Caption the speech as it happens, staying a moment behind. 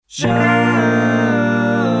Well,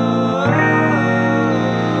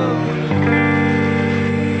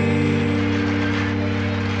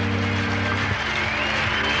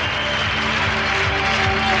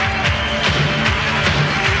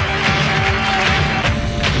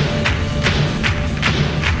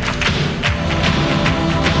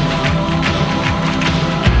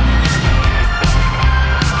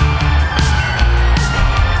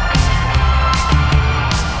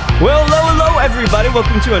 hello, everybody.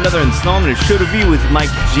 Welcome to another installment of Show to Be with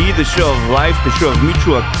Mike G, the show of life, the show of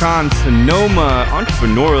Michoacan, Sonoma,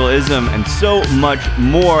 entrepreneurialism, and so much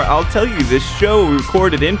more. I'll tell you, this show we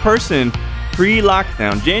recorded in person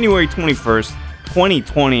pre-lockdown, January 21st,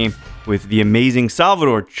 2020, with the amazing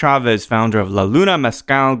Salvador Chavez, founder of La Luna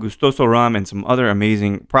Mezcal, Gustoso Rum, and some other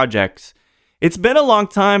amazing projects. It's been a long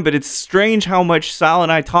time, but it's strange how much Sal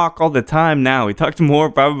and I talk all the time now. We talked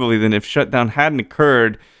more probably than if shutdown hadn't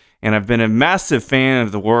occurred. And I've been a massive fan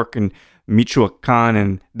of the work in Michoacan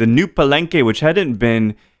and the new Palenque, which hadn't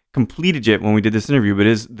been completed yet when we did this interview, but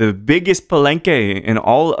is the biggest Palenque in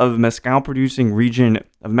all of mezcal producing region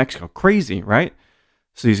of Mexico. Crazy, right?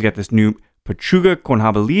 So he's got this new Pechuga con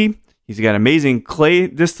Jabalí. He's got amazing clay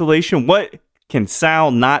distillation. What can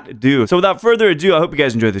Sal not do? So without further ado, I hope you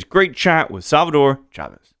guys enjoyed this great chat with Salvador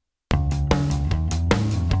Chavez.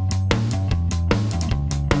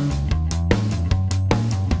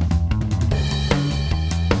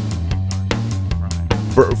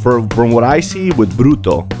 From what I see with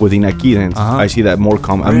Bruto, with Inaquidens, I see that more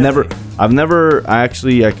common. Really? I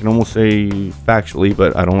can almost say factually,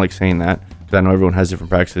 but I don't like saying that because I know everyone has different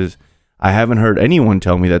practices. I haven't heard anyone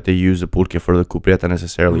tell me that they use the pulque for the cupriata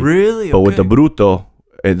necessarily. Really? But with the Bruto,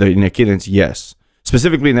 the Inaquidens, yes.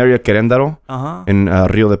 Specifically in the area of Querétaro, in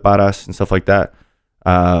Rio de Paras and stuff like that,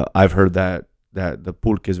 I've heard that the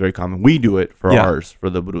pulque is very common. We do it for ours, for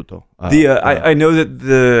the Bruto. I know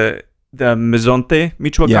that the Mezonte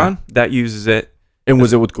Michoacan that uses it. And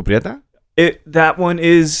was it with cupriata? That one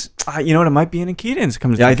is, you know what? It might be in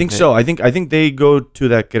Inaquidens. I think so. I think they go to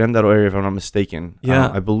that Querétaro area if I'm not mistaken.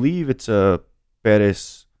 Yeah, I believe it's a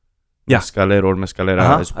Pérez Mezcalero or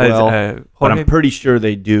Mezcalera as well. But I'm pretty sure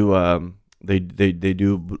they do. They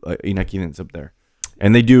do Inaquidens up there,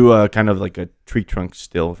 and they do kind of like a tree trunk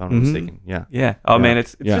still, if I'm not mistaken. Yeah. Yeah. Oh man,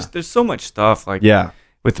 it's just there's so much stuff like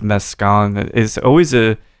with mezcal, and it's always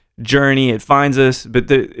a journey. It finds us,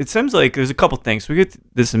 but it seems like there's a couple things. We get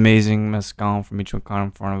this amazing mezcal from Michoacan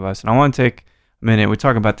in front of us, and I want to take a minute. We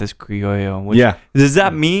talk about this criollo. Which, does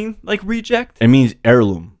that mean like reject? It means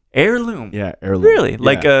heirloom. Heirloom. Yeah, heirloom. Really? Yeah.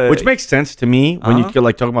 Like which makes sense to me when you could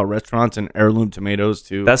like talk about restaurants and heirloom tomatoes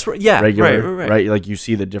too. That's right. Yeah, regular, right. Like you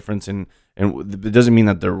see the difference and it doesn't mean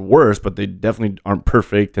that they're worse, but they definitely aren't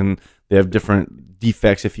perfect and they have different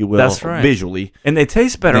defects, if you will, visually. And they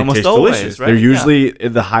taste better almost always, delicious. Right? They're usually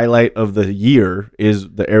the highlight of the year is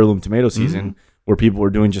the heirloom tomato season, where people are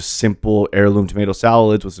doing just simple heirloom tomato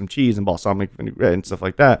salads with some cheese and balsamic vinaigrette and stuff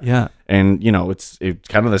like that. Yeah. And it's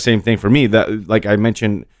kind of the same thing for me. That, like I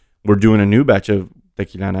mentioned, we're doing a new batch of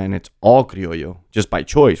tequilana and it's all criollo just by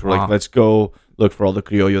choice. We're like, let's go look for all the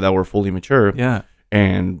criollo that were fully mature. Yeah.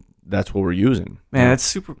 And that's what we're using. Man, that's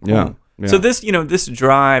super cool. Yeah. So this, this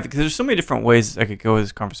drive, because there's so many different ways I could go with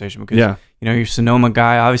this conversation. Because you're Sonoma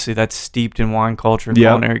guy, obviously that's steeped in wine culture,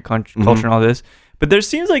 culinary culture, and all this. But there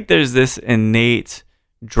seems like there's this innate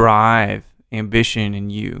drive, ambition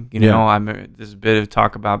in you. There's a bit of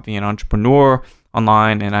talk about being an entrepreneur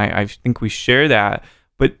online, and I think we share that.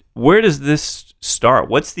 But where does this start?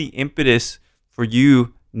 What's the impetus for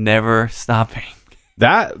you never stopping?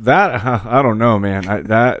 That I don't know, man.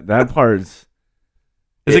 That part's.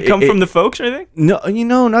 Does it come from the folks or anything?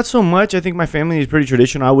 No, not so much. I think my family is pretty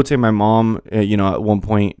traditional. I would say my mom, at one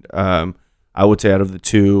point, I would say out of the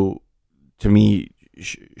two, to me,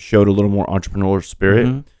 showed a little more entrepreneurial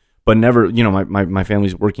spirit, but never. My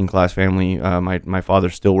family's working class family. My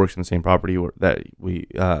father still works in the same property that we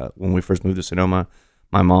when we first moved to Sonoma.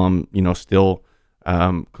 My mom, still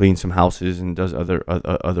cleans some houses and does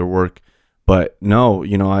other work. But no,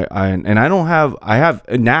 I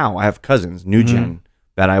have cousins, new gen,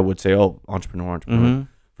 that I would say, entrepreneur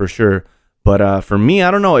for sure. But for me,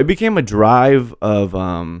 I don't know. It became a drive of,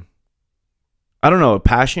 I don't know, a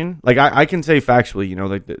passion. Like I can say factually,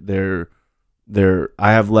 like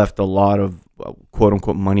I have left a lot of quote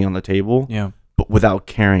unquote money on the table, but without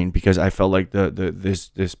caring, because I felt like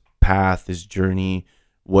this path, this journey,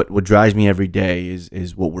 what drives me every day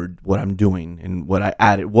is what I'm doing and what I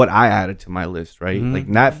added to my list, right?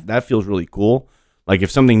 Like that feels really cool. Like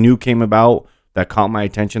if something new came about that caught my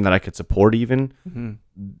attention that I could support even,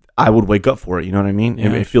 I would wake up for it. You know what I mean?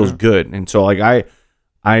 Yeah, it feels good. And so like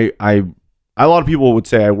I a lot of people would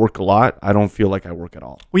say I work a lot. I don't feel like I work at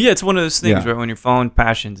all. Well, yeah, it's one of those things, Yeah. right? When you're following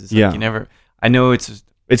passions, it's like Yeah. you never. I know it's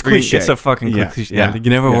cliche. It's a fucking Yeah. cliche. Yeah. Like, you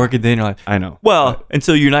never work a day in your life. I know. Well,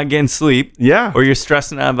 until you're not getting sleep, Yeah. or you're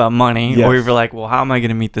stressing out about money, Yes. or you're like, well, how am I going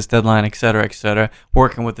to meet this deadline, et cetera,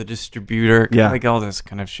 working with a distributor, Yeah. like all this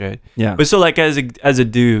kind of shit. Yeah. But so, like, as a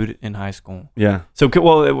dude in high school, Yeah. so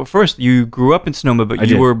well, first you grew up in Sonoma, but I you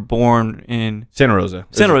did. were born in Santa Rosa.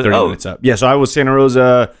 Santa Rosa. 30 Oh. minutes up. Yeah. So I was Santa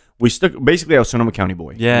Rosa. Basically, I was Sonoma County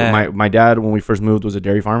boy. Yeah. My dad, when we first moved, was a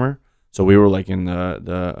dairy farmer. So we were like in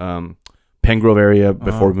the Pen Grove area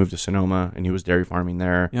before we moved to Sonoma, and he was dairy farming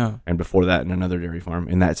there. Yeah. And before that, in another dairy farm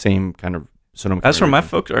in that same kind of Sonoma. That's County where my region.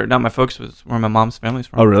 folks, or not my folks, was where my mom's family's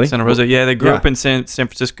from. Oh, really? Santa Rosa. Yeah, they grew Yeah. up in San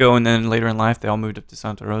Francisco, and then later in life, they all moved up to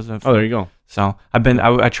Santa Rosa. Oh, there you go. So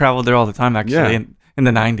I traveled there all the time, actually, Yeah. in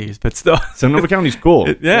the 90s, but still. Sonoma County's cool.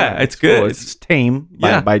 It's good. Cool. It's tame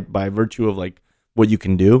by virtue of like what you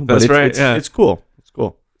can do. But That's it's, right, It's, yeah. it's cool. It's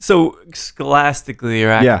cool. So scholastically or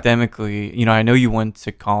Yeah. academically, I know you went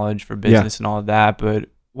to college for business and all of that, but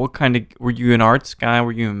what kind of, were you an arts guy?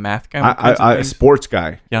 Were you a math guy? What kinds of I a things? sports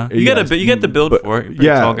guy. Yeah, you get the build for it. You're a pretty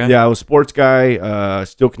tall guy. Yeah, I was a sports guy.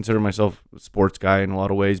 Still consider myself a sports guy in a lot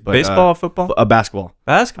of ways. But Baseball, football, basketball.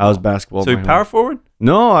 basketball. I was basketball. So you my power whole- forward?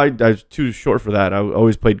 No, I was too short for that. I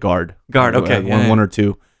always played guard. Guard, okay, One or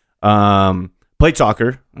two. Played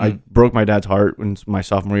soccer. I Mm. broke my dad's heart in my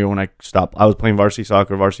sophomore year when I stopped. I was playing varsity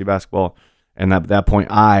soccer, varsity basketball, and at that point,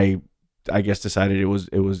 I guess decided it was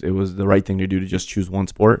the right thing to do to just choose one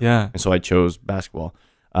sport. Yeah. And so I chose basketball.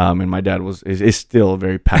 And my dad is still a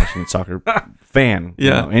very passionate soccer fan.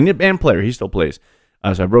 Yeah. And player. He still plays.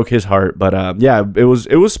 So I broke his heart. But yeah, it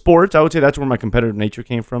was sports. I would say that's where my competitive nature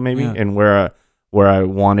came from, maybe, Yeah. and where I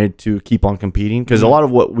wanted to keep on competing, because a lot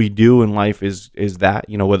of what we do in life is that,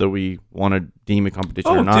 whether we want to deem it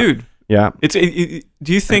competition or not. Dude. Yeah.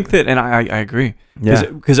 Do you think that, and I agree, Yeah.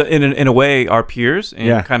 because in a way, our peers and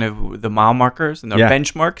Yeah. kind of the mile markers and our Yeah.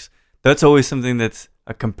 benchmarks, that's always something that's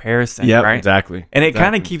a comparison, Yeah. right? Exactly. And it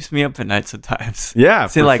kind of Exactly. keeps me up at night sometimes. Yeah.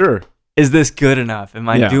 See, For like, sure. is this good enough? Am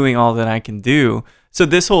I Yeah. doing all that I can do? So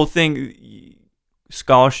this whole thing,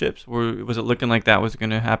 scholarships, was it looking like that was going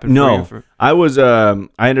to happen No. for you? I was I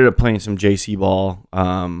ended up playing some JC ball.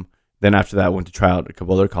 Then after that, I went to try out a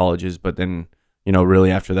couple other colleges. But then, really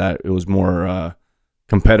after that, it was more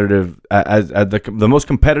competitive. As the most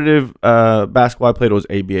competitive basketball I played was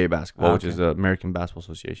ABA basketball, which is the American Basketball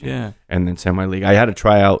Association. Yeah. And then semi-league. I had a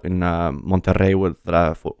tryout in Monterrey with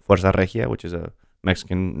Fuerza Regia, which is a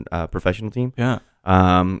Mexican professional team. Yeah.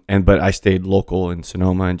 But I stayed local in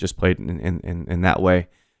Sonoma and just played in that way.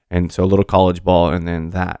 And so a little college ball, and then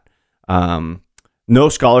that. No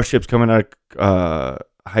scholarships coming out of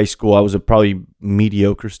high school. I was a probably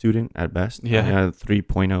mediocre student at best. Yeah.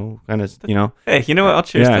 3.0 kind of, Hey, you know what? I'll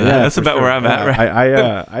cheers to that. That's for about sure. where I'm at,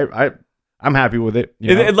 right? I'm happy with it.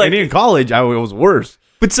 And like- and in college, I was worse.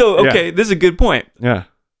 But so, okay, this is a good point. Yeah.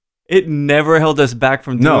 It never held us back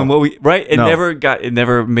from doing No. what we, right? It No.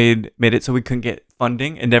 never made it so we couldn't get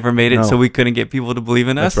funding. It never made it No. so we couldn't get people to believe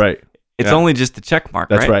in us. That's right. It's Yeah. only just the check mark,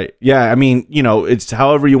 That's right. Yeah, I mean, it's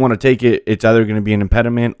however you want to take it. It's either going to be an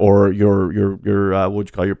impediment or your what would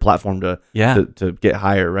you call your platform to get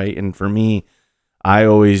higher, right? And for me, I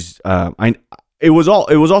always it was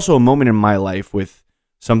also a moment in my life with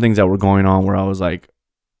some things that were going on where I was like,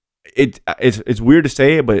 it's weird to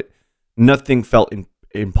say it, but nothing felt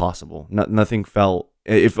impossible. Nothing felt.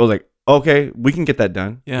 It felt like, okay, we can get that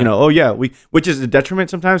done. Yeah. Which is a detriment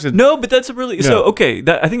sometimes. No, but that's a really so okay.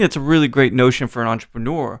 I think that's a really great notion for an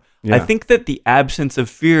entrepreneur. Yeah. I think that the absence of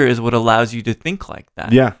fear is what allows you to think like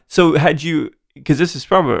that. Yeah. So had you, because this is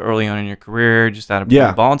probably early on in your career, just out of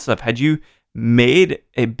Yeah. ball and stuff, had you made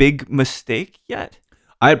a big mistake yet?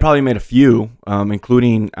 I had probably made a few,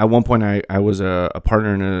 including at one point I was a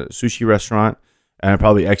partner in a sushi restaurant, and I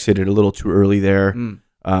probably exited a little too early there.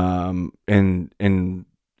 And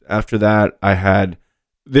after that, I had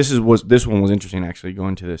this one was interesting actually.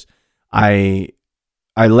 Going to this, I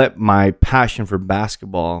let my passion for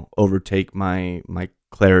basketball overtake my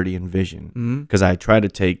clarity and vision, because I tried to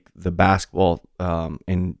take the basketball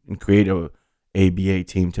and create a ABA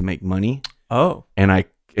team to make money. Oh, and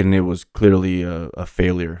it was clearly a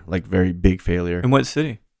failure, like very big failure. in what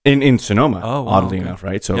city? In Sonoma, Oh, wow, oddly okay. enough,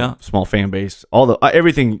 right? So Yeah. small fan base, all the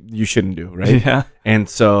everything you shouldn't do, right? Yeah. And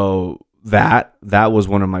so that was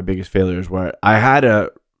one of my biggest failures, where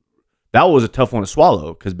that was a tough one to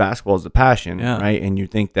swallow, because basketball is the passion, Yeah. right? And you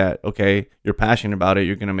think that, okay, you're passionate about it,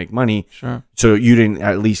 you're going to make money. Sure. So you didn't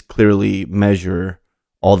at least clearly measure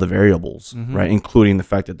all the variables, right? Including the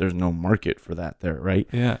fact that there's no market for that there, right?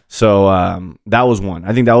 Yeah. So that was one.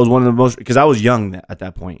 I think that was one of the most, because I was young at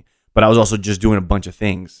that point. but I was also just doing a bunch of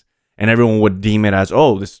things, and everyone would deem it as,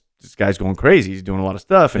 oh, this guy's going crazy. He's doing a lot of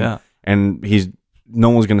stuff, and no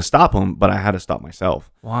one's gonna stop him. But I had to stop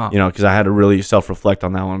myself. Wow. Because I had to really self-reflect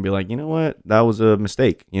on that one and be like, you know what, that was a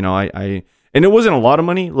mistake. I and it wasn't a lot of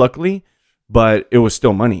money, luckily, but it was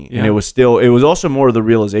still money, and it was also more of the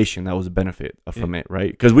realization that was a benefit from it,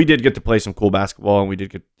 right? Because we did get to play some cool basketball, and we did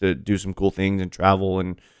get to do some cool things and travel,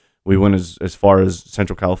 and we went as far as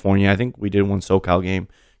Central California. I think we did one SoCal game,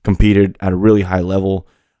 competed at a really high level,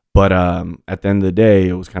 but at the end of the day,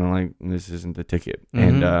 it was kind of like, this isn't the ticket.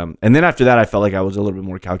 And then after that, I felt like I was a little bit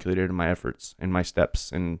more calculated in my efforts and my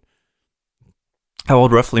steps. And how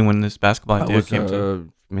old roughly when this basketball idea came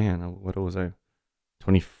to? Man, what was I?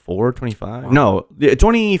 24, 25? Wow. No,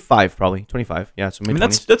 25 probably. 25. Yeah, so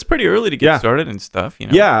mid-20s. That's pretty early to get started and stuff,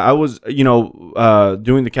 Yeah, I was,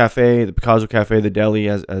 doing the cafe, the Picasso Cafe, the deli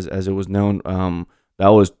as it was known. That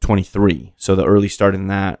was 23. So the early start in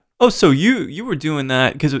that. Oh, so you were doing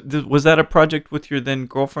that because was that a project with your then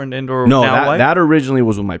girlfriend and or no, now wife? That originally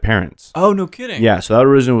was with my parents. Oh, no kidding. Yeah, so that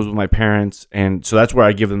originally was with my parents, and so that's where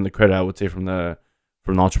I give them the credit, I would say, from an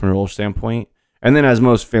entrepreneurial standpoint. And then, as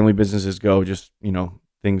most family businesses go, just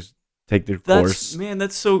things take their course. Man,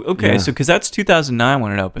 that's so okay. Yeah. So because that's 2009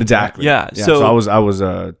 when it opened. Exactly. Yeah. So I was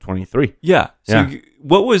 23. Yeah. So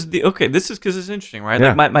what was the This is because it's interesting, right?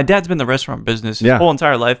 Yeah. Like my dad's been in the restaurant business his whole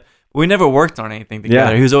entire life. We never worked on anything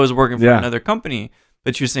together. He was always working for another company.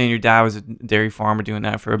 But you're saying your dad was a dairy farmer doing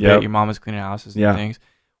that for a bit. Your mom was cleaning houses and things.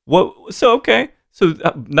 So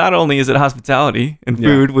not only is it hospitality and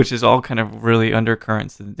food, which is all kind of really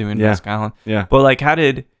undercurrents to doing West Island. Yeah. But like,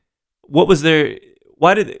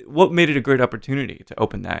 what made it a great opportunity to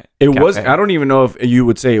open that? It cafe? was, I don't even know if you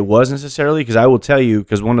would say it was necessarily, because I will tell you,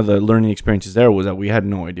 because one of the learning experiences there was that we had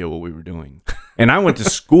no idea what we were doing. And I went to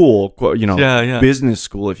school, business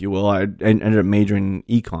school, if you will. I ended up majoring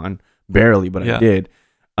in econ, barely, but I did.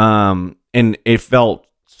 And it felt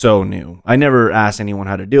so new. I never asked anyone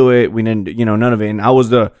how to do it. We didn't, none of it. And I was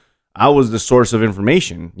the source of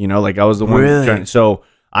information, like I was the one trying. So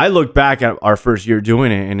I look back at our first year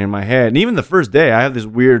doing it, and in my head, and even the first day, I have this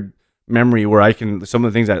weird memory where some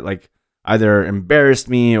of the things that like either embarrassed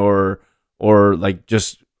me or like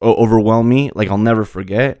just overwhelmed me, like I'll never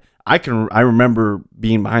forget. I remember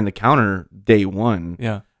being behind the counter day one.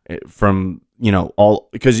 Yeah. From,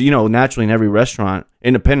 because, naturally in every restaurant,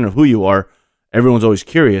 independent of who you are, everyone's always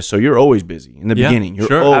curious. So you're always busy in the beginning.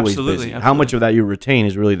 You're always busy. Absolutely. How much of that you retain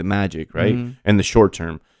is really the magic, right? Mm-hmm. In the short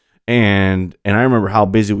term. And I remember how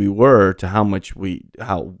busy we were to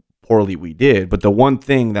how poorly we did. But the one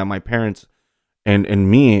thing that my parents and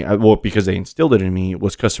me, because they instilled it in me,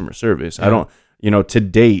 was customer service. Yeah. I don't, to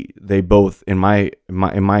date, they both in my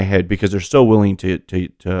head, because they're so willing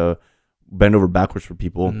to bend over backwards for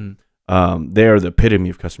people. Mm-hmm. They are the epitome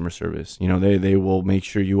of customer service. They will make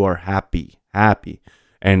sure you are happy.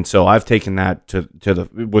 And so I've taken that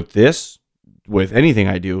with anything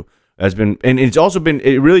I do. Has been, and it's also been,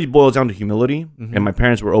 it really boils down to humility. Mm-hmm. And my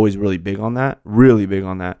parents were always really big on that.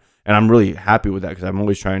 And I'm really happy with that, because I'm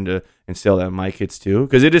always trying to instill that in my kids too.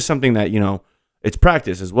 Because it is something that, it's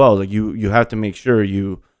practice as well. Like you have to make sure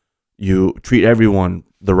you treat everyone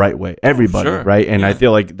the right way, everybody, right? And I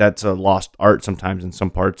feel like that's a lost art sometimes in some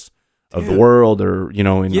parts of the world, or, in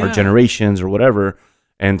our generations or whatever.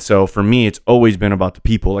 And so for me, it's always been about the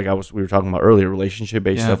people. Like we were talking about earlier,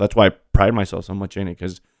 relationship-based stuff. That's why I pride myself so much in it,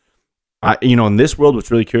 because in this world,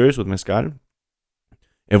 what's really curious with Mezcal,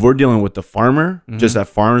 if we're dealing with the farmer, just that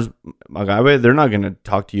farmer's agave, they're not going to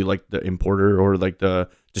talk to you like the importer or like the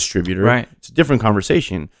distributor. Right. It's a different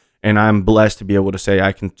conversation. And I'm blessed to be able to say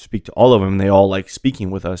I can speak to all of them. They all like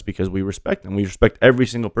speaking with us because we respect them. We respect every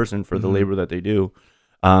single person for the labor that they do.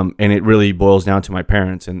 And it really boils down to my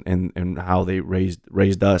parents and how they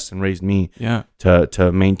raised us and raised me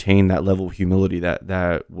to maintain that level of humility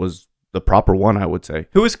that was the proper one, I would say.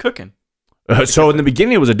 Who was cooking? So in the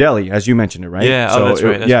beginning, it was a deli, as you mentioned it, right? Yeah, so that's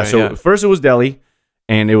right. So first it was deli,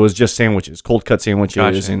 and it was just sandwiches, cold cut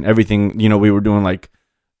sandwiches, and everything. We were doing like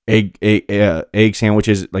egg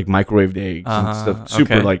sandwiches, like microwaved eggs and stuff,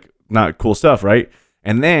 super like not cool stuff, right?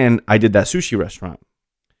 And then I did that sushi restaurant,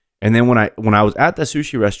 and then when I was at that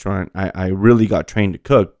sushi restaurant, I really got trained to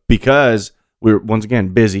cook, because we were, once again,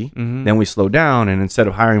 busy. Mm-hmm. Then we slowed down, and instead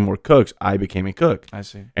of hiring more cooks, I became a cook. I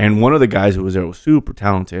see. And one of the guys who was there was super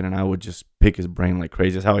talented, and I would just pick his brain like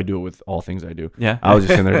crazy. That's how I do it with all things I do. Yeah. I was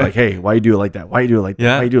just sitting there like, hey, why you do it like that? Why you do it like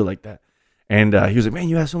that? Why you do it like that? And he was like, man,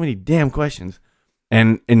 you have so many damn questions.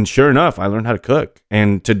 And sure enough, I learned how to cook.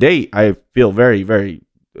 And to date, I feel very, very,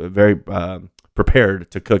 very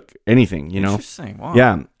prepared to cook anything, Interesting. Wow.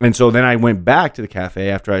 Yeah. And so then I went back to the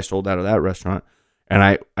cafe after I sold out of that restaurant.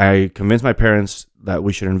 And I convinced my parents that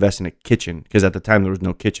we should invest in a kitchen because at the time there was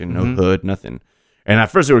no kitchen, no hood, nothing. And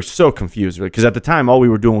at first they were so confused because at the time all we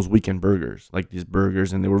were doing was weekend burgers, like these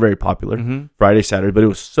burgers, and they were very popular Friday, Saturday, but it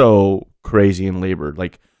was so crazy and labored.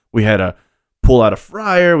 Like we had to pull out a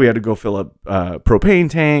fryer, we had to go fill up propane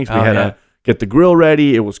tanks, we had to get the grill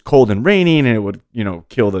ready. It was cold and raining, and it would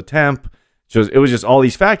kill the temp. So it was just all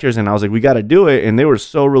these factors, and I was like, we got to do it. And they were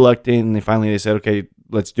so reluctant, and they said, okay,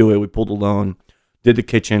 let's do it. We pulled a loan, did the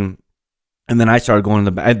kitchen, and then I started going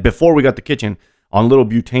to the back. Before we got the kitchen, on little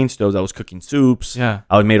butane stoves, I was cooking soups. Yeah.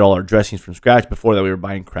 I made all our dressings from scratch. Before that, we were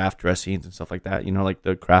buying Kraft dressings and stuff like that, like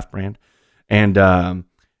the Kraft brand. And then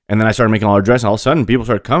I started making all our dressing. All of a sudden, people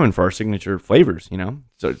started coming for our signature flavors,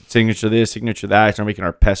 So signature this, signature that. I started making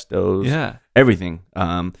our pestos, everything.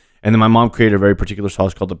 And then my mom created a very particular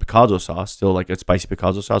sauce called the Picasso sauce, still like a spicy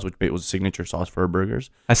Picasso sauce, which was a signature sauce for her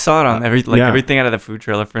burgers. I saw it on everything out of the food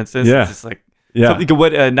trailer, for instance. Yeah. It's just like,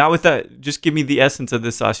 what? Not with that. Just give me the essence of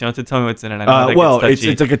this sauce. You don't have to tell me what's in it. I know it's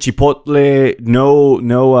like a chipotle,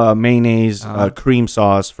 no mayonnaise, cream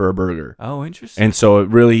sauce for a burger. Oh, interesting. And so it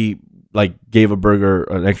really like gave a burger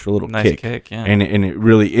an extra little nice kick. Yeah. And it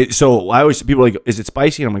really. So I always people are like, is it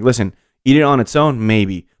spicy? And I'm like, listen, eat it on its own,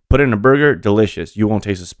 maybe. Put it in a burger, delicious. You won't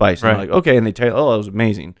taste the spice. And right. they're like, okay, and they tell you, oh, it was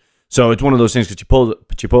amazing. So it's one of those things because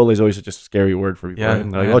chipotle is always such a scary word for people. Yeah, right?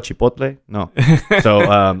 And they're like, oh, chipotle? No.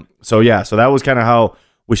 So that was kind of how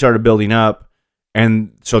we started building up.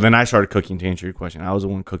 And so then I started cooking, to answer your question. I was the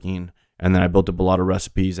one cooking, and then I built up a lot of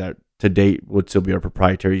recipes that to date would still be our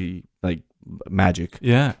proprietary like magic.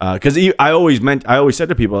 Yeah. Because I always said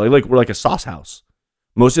to people, like we're like a sauce house.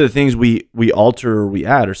 Most of the things we alter or we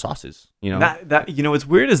add are sauces. That what's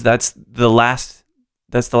weird is that's the last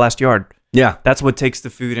yard. Yeah. That's what takes the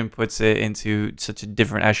food and puts it into such a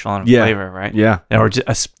different echelon of flavor, right? Yeah. Or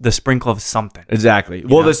just the sprinkle of something. Exactly.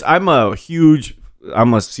 Well, I'm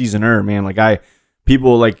a seasoner, man. Like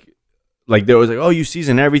people like they was like, oh, you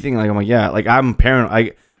season everything. Like I'm like, yeah. Like I'm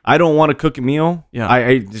parent. I don't want to cook a meal. Yeah.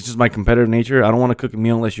 It's just my competitive nature. I don't want to cook a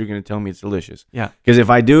meal unless you're going to tell me it's delicious. Yeah. Because if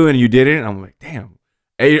I do and you didn't, I'm like, damn.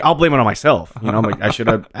 I'll blame it on myself. I'm like, I should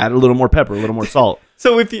have added a little more pepper, a little more salt.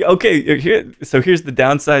 So here's the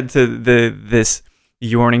downside to this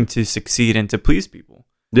yearning to succeed and to please people.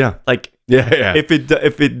 Yeah. Like yeah. If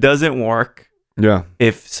it doesn't work. Yeah.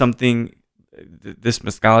 If something, this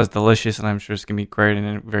mezcal is delicious, and I'm sure it's gonna be great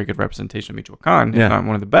and a very good representation of Michoacan, if not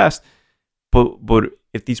one of the best. But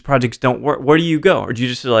if these projects don't work, where do you go? Or do you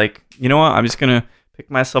just like, you know what, I'm just gonna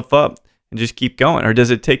pick myself up and just keep going? Or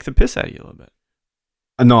does it take the piss out of you a little bit?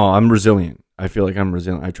 No, I'm resilient. I feel like I'm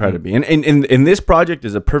resilient. I try to be. And this project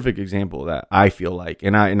is a perfect example of that, I feel like.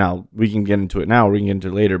 And now we can get into it now, or we can get into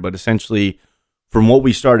it later. But essentially, from what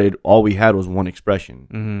we started, all we had was one expression.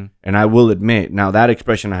 Mm-hmm. And I will admit, now that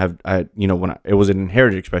expression it was an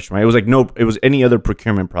inherited expression, right? It was like, it was any other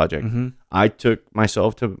procurement project. Mm-hmm. I took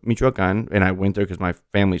myself to Michoacan, and I went there because my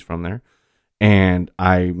family's from there. And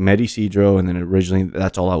I met Isidro, and then originally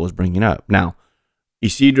that's all I was bringing up. Now,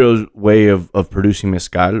 Isidro's way of producing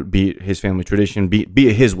mezcal, be it his family tradition, be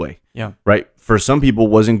it his way. Yeah. Right. For some people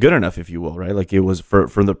wasn't good enough, if you will, right? Like it was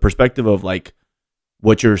from the perspective of like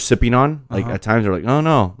what you're sipping on. Like at times they're like, oh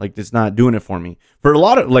no, like it's not doing it for me. For a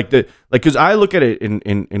lot of because I look at it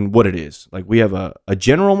in what it is. Like we have a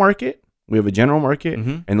general market. We have a general market,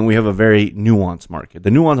 and then we have a very nuanced market. The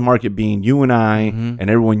nuanced market being you and I and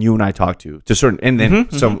everyone you and I talk to certain, and then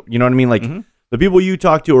some, you know what I mean? Like the people you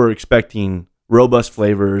talk to are expecting robust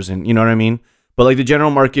flavors, and you know what I mean? But like the general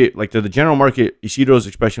market, Isidro's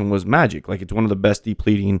expression was magic. Like it's one of the best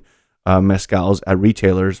depleting mezcals at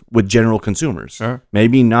retailers with general consumers. Sure.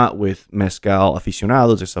 Maybe not with mezcal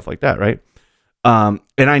aficionados or stuff like that, right? And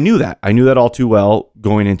I knew that. I knew that all too well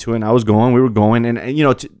going into it. And we were going.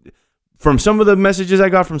 And from some of the messages I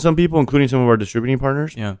got from some people, including some of our distributing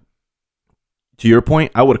partners, to your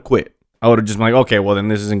point, I would have quit. I would have just been like, okay, well, then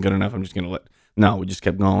this isn't good enough. I'm just going to No, we just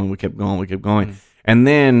kept going. We kept going. And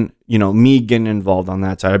then, me getting involved on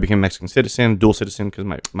that side, I became Mexican citizen, dual citizen, because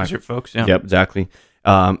my your folks, yeah. Yep, exactly.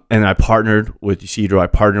 And I partnered with Isidro. I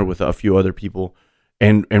partnered with a few other people.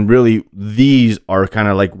 And really, these are kind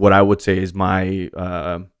of like what I would say is my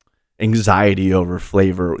anxiety over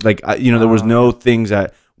flavor. Like, there was no things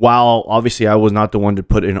that, while obviously I was not the one to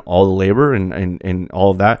put in all the labor and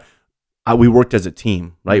all of that, we worked as a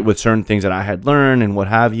team, right? With certain things that I had learned and what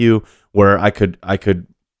have you, where I could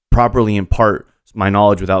properly impart my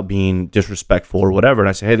knowledge without being disrespectful or whatever. And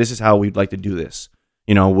I say, hey, this is how we'd like to do this.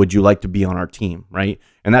 Would you like to be on our team, right?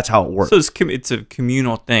 And that's how it works. So it's a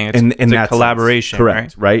communal thing. It's a collaboration,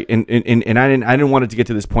 correct? Right? And I didn't want it to get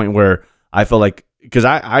to this point where I felt like, because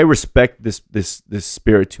I respect this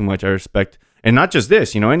spirit too much. I respect, And not just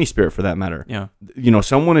this, any spirit for that matter. Yeah.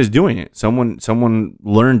 Someone is doing it. Someone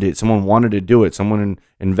learned it. Someone wanted to do it. Someone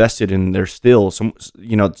invested in their still.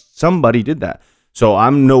 Somebody did that. So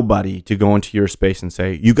I'm nobody to go into your space and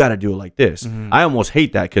say, you got to do it like this. I almost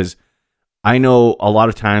hate that because I know a lot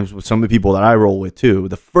of times with some of the people that I roll with too,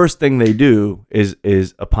 the first thing they do is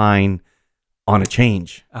opine on a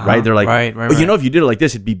change, right? They're like, right. if you did it like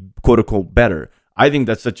this, it'd be quote unquote better. I think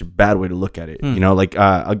that's such a bad way to look at it.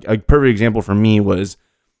 A perfect example for me was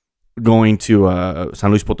going to San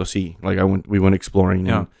Luis Potosí. Like we went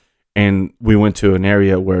exploring and we went to an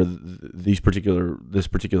area where this particular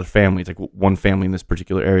family, it's like one family in this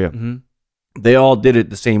particular area. They all did it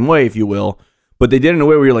the same way, if you will, but they did it in a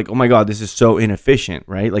way where you're like, oh my God, this is so inefficient,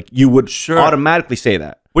 right? Like you would automatically say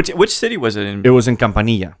that. Which city was it in? It was in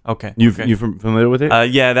Campanilla. Okay. You familiar with it?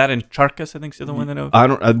 Yeah, that in Charcas, I think, is the other one that I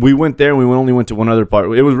know. We went there and we only went to one other part.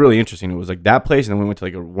 It was really interesting. It was like that place, and then we went to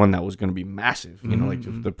like one that was going to be massive.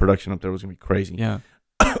 The production up there was going to be crazy. Yeah.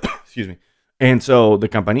 Excuse me. And so the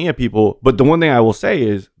Campanilla people, but the one thing I will say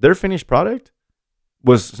is their finished product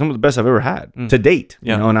was some of the best I've ever had to date.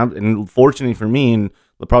 Yeah. And fortunately for me, and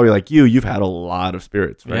probably like you've had a lot of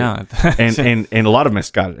spirits, right? Yeah. and a lot of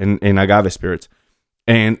mezcal and agave spirits.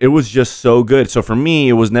 And it was just so good. So for me,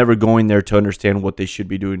 it was never going there to understand what they should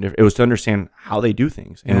be doing. It was to understand how they do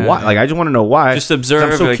things and why. Like I just want to know why. Just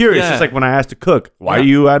observe. I'm so curious. It's like when I asked to cook, why do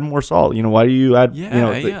you add more salt? Why do you add?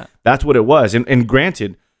 That's what it was. And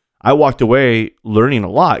granted, I walked away learning a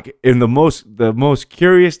lot. And the most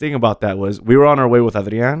curious thing about that was we were on our way with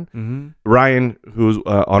Adrian, Ryan, who's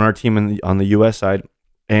on our team on the U.S. side,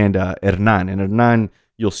 and Hernan. And Hernan,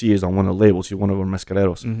 you'll see, is on one of the labels. He's one of our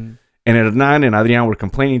mezcaleros. And Hernan and Adrian were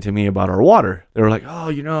complaining to me about our water. They were like, oh,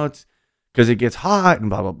 it's because it gets hot and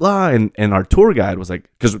blah, blah, blah. And our tour guide was like,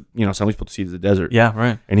 because, San Luis Potosí is a desert. Yeah,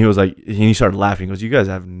 right. And he was like, and he started laughing. He goes, you guys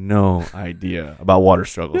have no idea about water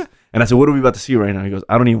struggles. And I said, what are we about to see right now? He goes,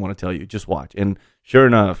 I don't even want to tell you. Just watch. And sure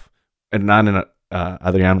enough, Hernan and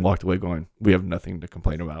Adrian walked away going, we have nothing to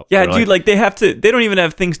complain about. Yeah, dude, like they don't even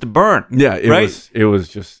have things to burn. Yeah, it was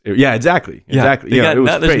just, exactly. Yeah, it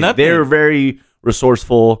was great. They're very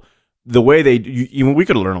resourceful. The way we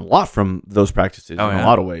could learn a lot from those practices in a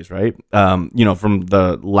lot of ways, right? From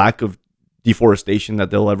the lack of deforestation that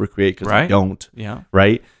they'll ever create because they don't,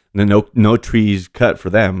 right? And then no trees cut for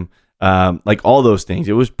them, like all those things.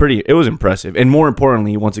 It was impressive, and more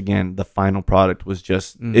importantly, once again, the final product was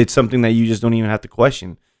just it's something that you just don't even have to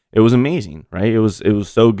question. It was amazing, right? It was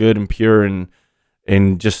so good and pure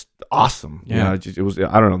and just awesome. Yeah, it was.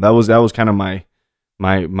 I don't know. That was kind of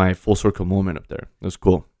my full circle moment up there. It was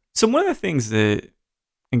cool. So one of the things that,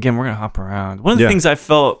 again, we're going to hop around. One of the things I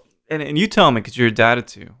felt, and you tell me because you're a dad of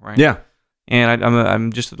two, right? Yeah. And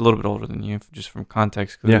I'm just a little bit older than you, just from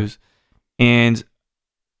context clues. Yeah. And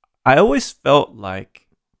I always felt like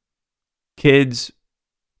kids,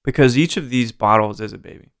 because each of these bottles is a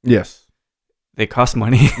baby. Yes. They cost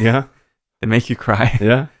money. Yeah. They make you cry.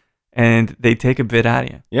 Yeah. And they take a bit out of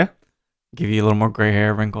you. Yeah. Give you a little more gray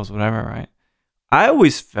hair, wrinkles, whatever, right? I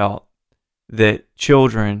always felt that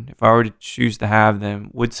children, if I were to choose to have them,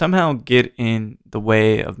 would somehow get in the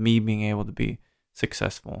way of me being able to be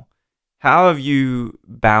successful. How have you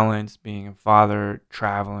balanced being a father,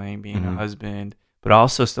 traveling, being a husband, but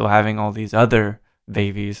also still having all these other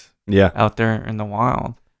babies out there in the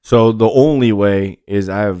wild? So the only way is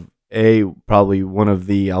I have probably one of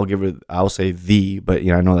the, I'll say the, but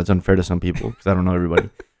I know that's unfair to some people because I don't know everybody,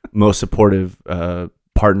 most supportive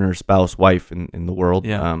partner, spouse, wife in the world.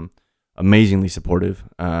 Yeah. Amazingly supportive,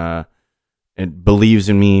 and believes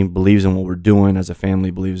in me, believes in what we're doing as a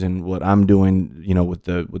family, believes in what I'm doing, with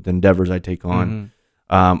the endeavors I take on.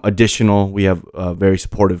 Additional, we have a very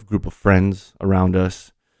supportive group of friends around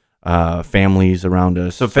us, families around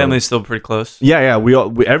us. So family's still pretty close? Yeah.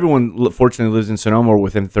 Everyone fortunately lives in Sonoma or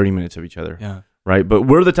within 30 minutes of each other. Yeah. Right. But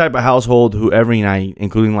we're the type of household who every night,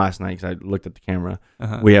 including last night, because I looked at the camera,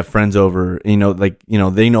 we have friends over, they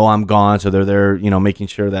know I'm gone. So they're there, making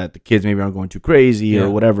sure that the kids maybe aren't going too crazy or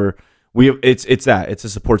whatever. It's a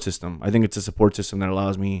support system. I think it's a support system that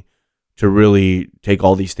allows me to really take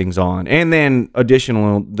all these things on. And then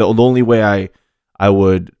additional, the only way I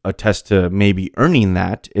would attest to maybe earning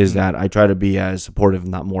that is that I try to be as supportive, if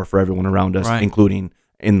not more, for everyone around us, including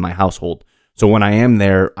in my household. So when I am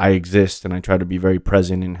there, I exist and I try to be very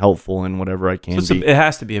present and helpful in whatever I can be. It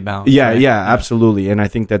has to be a balance. Yeah, right? Yeah, absolutely. And I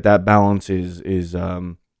think that balance is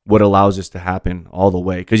what allows this to happen all the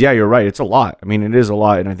way. Because, you're right. It's a lot. I mean, it is a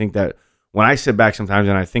lot. And I think that when I sit back sometimes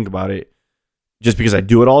and I think about it, just because I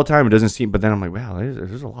do it all the time, it doesn't seem, but then I'm like, wow, it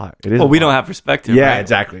is a lot. It is. Well, we don't have perspective. Yeah, right?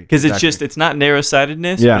 exactly. Because it's not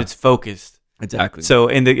narrow-sightedness, but it's focused. Exactly. So,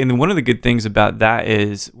 and one of the good things about that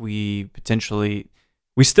is we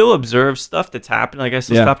still observe stuff that's happened. Like I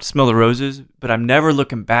still stop to smell the roses, but I'm never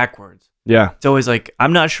looking backwards. Yeah. It's always like,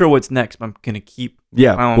 I'm not sure what's next, but I'm going to keep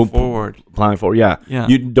plowing forward. Plowing forward, yeah.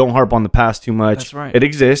 You don't harp on the past too much. That's right. It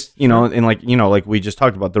exists, and like we just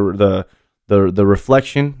talked about, the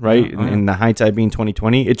reflection, right? And the hindsight being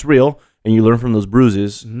 2020, it's real, and you learn from those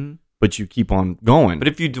bruises, but you keep on going. But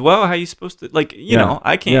if you dwell, how you supposed to, like,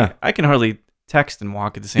 I can hardly text and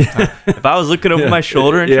walk at the same time. If I was looking over my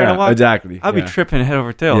shoulder and trying to walk, exactly. I'd be tripping head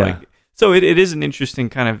over tail. Like, so it is an interesting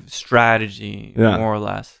kind of strategy, more or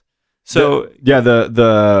less. So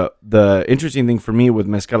the interesting thing for me with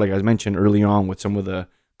mezcal, like I mentioned early on, with some of the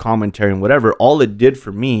commentary and whatever, all it did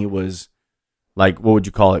for me was, like, what would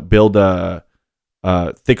you call it? Build a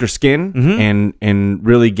thicker skin, and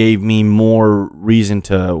really gave me more reason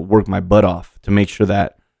to work my butt off to make sure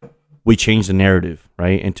that we change the narrative,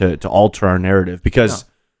 right? And to alter our narrative, because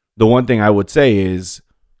the one thing I would say is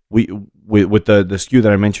with the SKU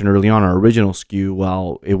that I mentioned early on, our original SKU,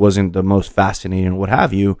 while it wasn't the most fascinating or what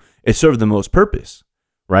have you, it served the most purpose,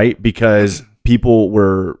 right? Because people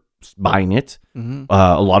were buying it.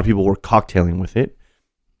 A lot of people were cocktailing with it.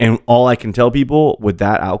 And all I can tell people with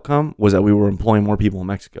that outcome was that we were employing more people in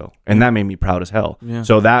Mexico. And that made me proud as hell. Yeah.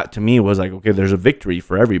 So that to me was like, okay, there's a victory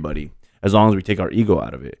for everybody as long as we take our ego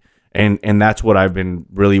out of it. And that's what I've been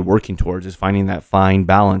really working towards, is finding that fine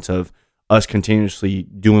balance of us continuously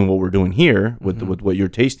doing what we're doing here with what you're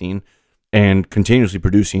tasting, and continuously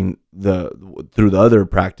producing through the other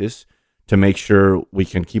practice to make sure we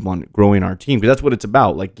can keep on growing our team. Because that's what it's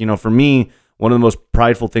about. Like, for me, one of the most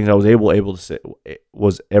prideful things I was able to say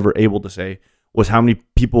was how many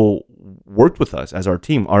people worked with us as our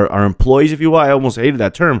team, our employees, if you will. I almost hated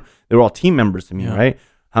that term. They were all team members to me, right?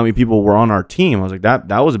 How many people were on our team? I was like, that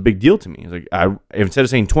was a big deal to me. It's like, instead of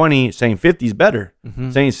saying 20, saying 50 is better.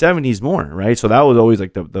 Saying 70 is more, right? So that was always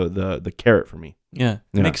like the carrot for me. Yeah,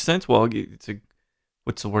 makes sense. Well, it's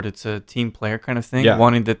what's the word? It's a team player kind of thing.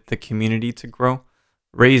 Wanting the community to grow,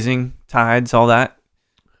 raising tides, all that.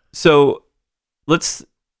 So let's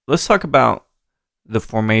talk about the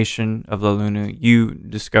formation of La Luna, you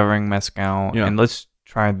discovering mezcal, and let's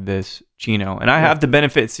try this Chino. And I have the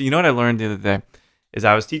benefits. So you know what I learned the other day is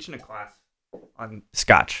I was teaching a class on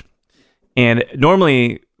Scotch, and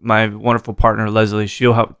normally my wonderful partner Leslie,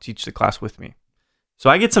 she'll help teach the class with me, so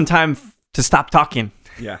I get some time to stop talking.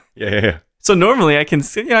 Yeah. So normally I can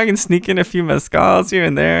sneak in a few mezcals here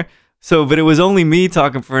and there. So, but it was only me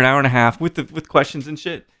talking for an hour and a half with questions and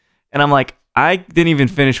shit, and I'm like, I didn't even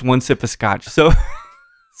finish one sip of Scotch. So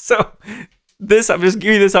this, I'm just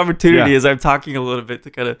giving you this opportunity as I'm talking a little bit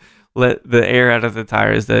to kind of let the air out of the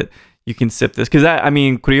tires that you can sip this. Because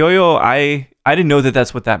Criollo, I didn't know that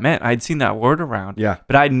that's what that meant. I'd seen that word around. Yeah.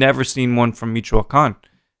 But I'd never seen one from Michoacan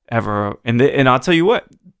ever. And I'll tell you what,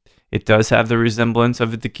 it does have the resemblance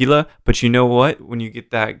of a tequila. But you know what? When you get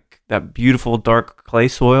that beautiful dark clay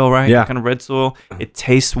soil, right? Yeah. Kind of red soil, it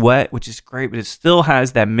tastes wet, which is great. But it still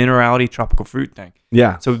has that minerality, tropical fruit thing.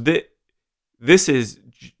 Yeah. So this is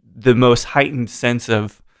the most heightened sense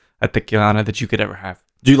of a tequilana that you could ever have.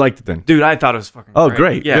 Do you like the thing? Dude, I thought it was fucking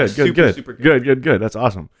great. Yeah, good. Super good. That's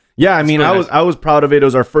awesome. Yeah, I mean, really I was proud of it. It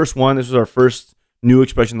was our first one. This was our first new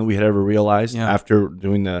expression that we had ever realized after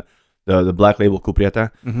doing the Black Label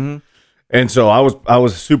Cuprieta. And so I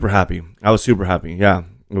was super happy. Yeah.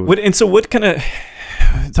 What kind of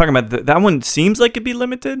talking about that one seems like it'd be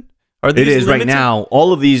limited? It is limited? Right now.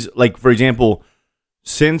 All of these, like for example,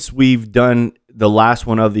 since we've done the last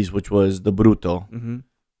one of these, which was the Bruto,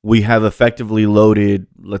 we have effectively loaded,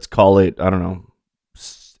 let's call it, I don't know,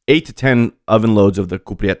 8 to 10 oven loads of the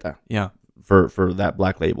Cuprieta. Yeah. For that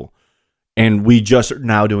Black Label. And we just are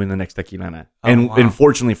now doing the next tequilana. And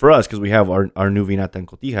fortunately for us, because we have our new Vinata and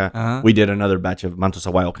Cotija, we did another batch of Manto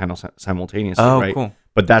Saguayo kind of simultaneously, right? Cool.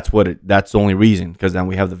 But that's the only reason, because then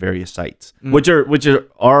we have the various sites, which are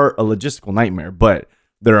a logistical nightmare, but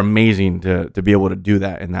they're amazing to be able to do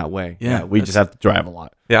that in that way. Yeah, we just have to drive a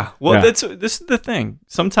lot. Yeah, well, this is the thing.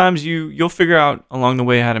 Sometimes you'll figure out along the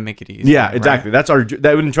way how to make it easy. Yeah, exactly. Right?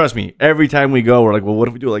 That wouldn't trust me. Every time we go, we're like, well, what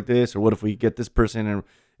if we do it like this, or what if we get this person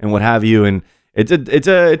and what have you? And it's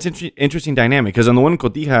an interesting dynamic, because on the one in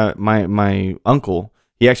Cotija, my uncle,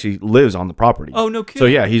 he actually lives on the property. Oh, no kidding. So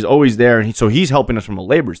yeah, he's always there, and he's helping us from a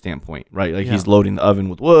labor standpoint, right? Like he's loading the oven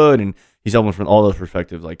with wood, and he's helping from all those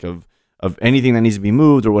perspectives, like of anything that needs to be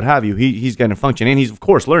moved or what have you. He's getting a function, and he's of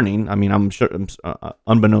course learning. I mean, I'm sure,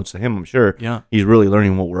 unbeknownst to him, I'm sure he's really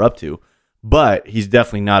learning what we're up to. But he's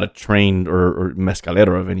definitely not a trained or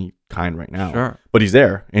mezcalero of any kind right now. Sure. But he's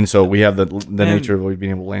there, and so we have the nature of always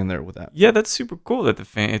being able to land there with that. Yeah, that's super cool that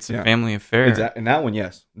it's a family affair. Exactly. And that one,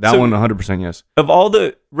 yes. That one, 100% yes. Of all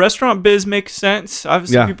the restaurant biz makes sense.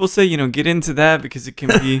 Obviously, people say, get into that because it can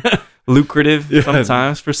be lucrative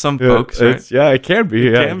sometimes for some folks, right? It can be.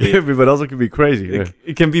 It can be, but also can be crazy.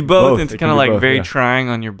 It can be both. It's kind of like both, very trying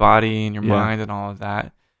on your body and your mind and all of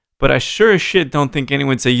that. But I sure as shit don't think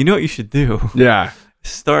anyone would say, you know what you should do? Yeah.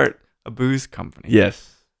 Start a booze company.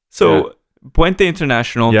 Yes. So Puente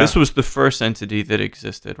International, this was the first entity that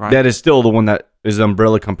existed, right? That is still the one that is the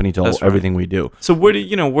umbrella company to everything we do. So where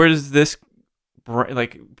does this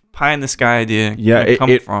like pie in the sky idea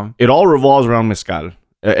come from? It all revolves around mezcal.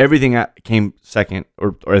 Everything came second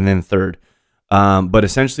and then third. But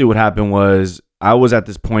essentially what happened was I was at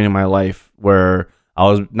this point in my life where I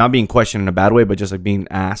was not being questioned in a bad way, but just like being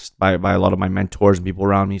asked by a lot of my mentors and people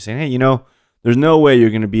around me saying, hey, there's no way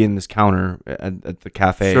you're going to be in this counter at the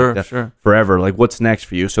cafe forever. Like, what's next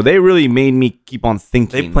for you? So they really made me keep on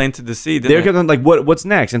thinking. They planted the seed. They're kind of like, what's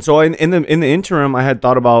next? And so in the interim, I had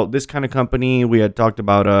thought about this kind of company. We had talked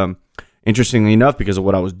about, interestingly enough, because of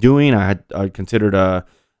what I was doing, I considered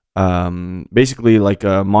basically like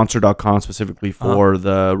a Monster.com specifically for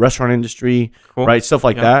the restaurant industry, right? Stuff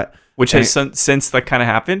like that. Which has since that kind of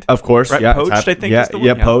happened. Of course, right? Poached, I think. Yeah, is the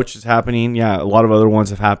one. Poached is happening. Yeah, a lot of other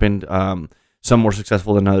ones have happened. Some more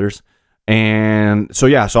successful than others, and so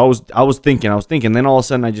I was thinking. Then all of a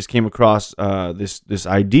sudden, I just came across this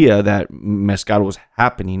idea that mezcal was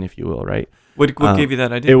happening, if you will, right? What gave you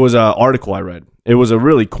that idea? It was an article I read. It was a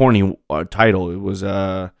really corny title. It was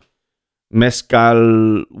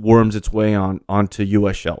mezcal worms its way onto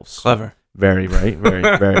U.S. shelves. Clever. Very, right? Very,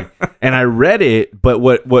 very. And I read it, but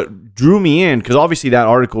what drew me in, because obviously that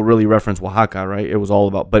article really referenced Oaxaca, right? It was all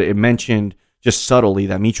about, but it mentioned just subtly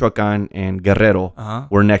that Michoacan and Guerrero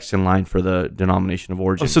were next in line for the denomination of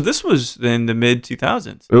origin. Oh, so this was in the mid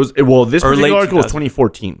 2000s. This particular article was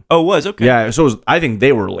 2014. Oh, it was? Okay. Yeah, so I think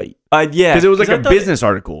they were late. Yeah. Because it was like a business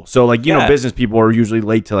article. So like, business people are usually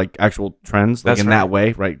late to like actual trends, like that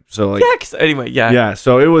way, right? So like, anyway. Yeah,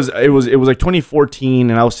 so it was like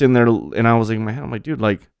 2014, and I was sitting there and I was like in my head, I'm like, dude,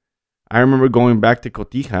 like I remember going back to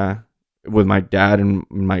Cotija with my dad and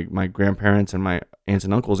my grandparents and my aunts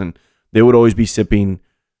and uncles, and they would always be sipping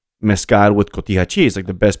mezcal with cotija cheese, like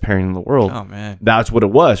the best pairing in the world. Oh man, that's what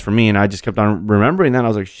it was for me, and I just kept on remembering that. And I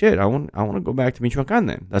was like, shit, I want to go back to Michoacan.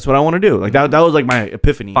 Then that's what I want to do. Like that was like my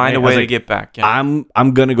epiphany. Find a way to get back. Yeah.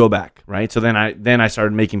 I'm gonna go back, right? So then I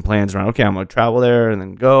started making plans around. Okay, I'm gonna travel there and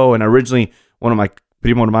then go. And originally, one of my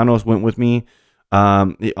primo hermanos went with me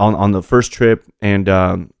on the first trip, and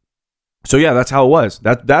so yeah, that's how it was.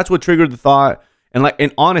 That's what triggered the thought.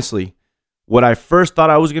 And honestly, what I first thought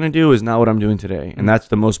I was going to do is not what I'm doing today. And that's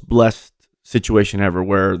the most blessed situation ever,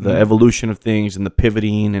 where the evolution of things and the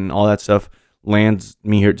pivoting and all that stuff lands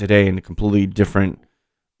me here today in a completely different,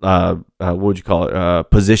 what would you call it,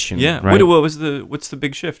 position. Yeah. Right? What's the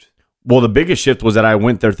big shift? Well, the biggest shift was that I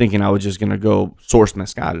went there thinking I was just going to go source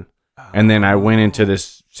mezcal. And then I went into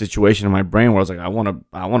this situation in my brain where I was like, I want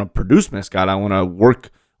to produce mezcal. I want to work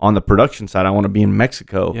on the production side. I want to be in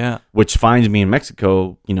Mexico, which finds me in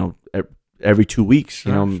Mexico, every 2 weeks,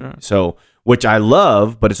 Sure. So, which I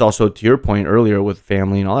love, but it's also, to your point earlier with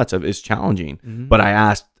family and all that stuff, is challenging. Mm-hmm. But I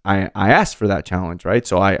asked for that challenge, right?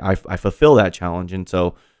 So I fulfill that challenge. And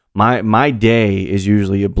so my day is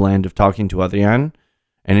usually a blend of talking to Adrian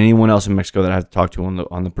and anyone else in Mexico that I have to talk to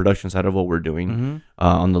on the production side of what we're doing,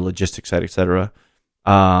 on the logistics side, etc.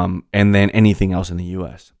 And then anything else in the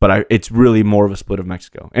U.S. But it's really more of a split of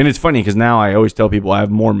Mexico. And it's funny because now I always tell people I have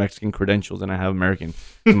more Mexican credentials than I have American.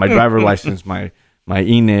 My driver license, my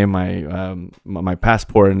INE, my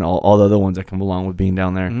passport, and all the other ones that come along with being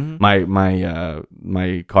down there. Mm-hmm.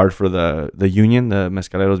 My card for the union, the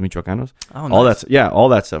Mezcaleros Michoacanos. Oh, nice. All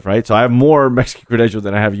that stuff, right? So I have more Mexican credentials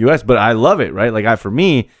than I have U.S. But I love it, right? Like for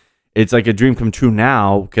me, it's like a dream come true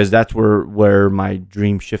now, because that's where my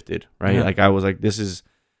dream shifted, right? Yeah. Like I was like,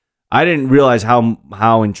 I didn't realize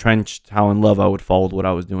how entrenched, how in love I would fall with what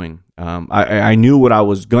I was doing. I knew what I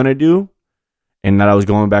was gonna do, and that I was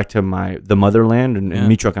going back to the motherland and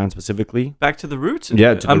Michoacan specifically, back to the roots.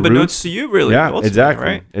 Yeah, to unbeknownst to you, really. Yeah, exactly,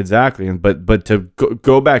 right? Exactly. And but to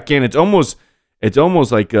go back in, it's almost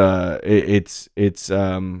like it's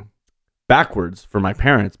backwards for my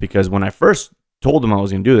parents, because when I first told them I was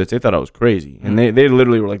going to do this, they thought I was crazy. And they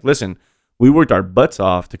literally were like, listen, we worked our butts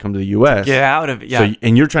off to come to the U.S. Get out of it, yeah. So,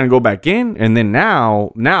 and you're trying to go back in? And then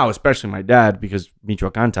now, especially my dad, because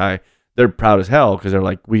Michoacan, they're proud as hell, because they're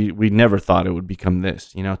like, we never thought it would become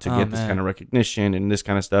this, to get this kind of recognition and this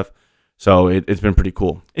kind of stuff. So it's been pretty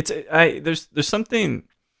cool. There's something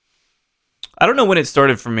I don't know when it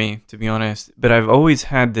started for me, to be honest, but I've always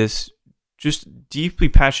had this just deeply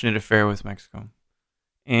passionate affair with Mexico.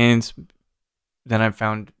 And then I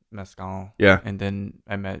found mezcal. Yeah. And then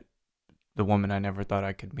I met the woman I never thought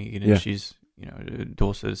I could meet. And she's,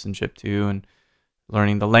 dual citizenship too. And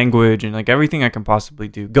learning the language and like everything I can possibly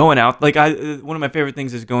do. Going out. Like one of my favorite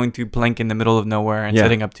things is going to Palenque in the middle of nowhere and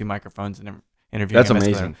setting up 2 microphones and interviewing. That's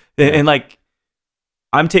amazing. And like,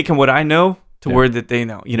 I'm taking what I know to word that they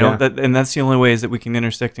know, and that's the only way is that we can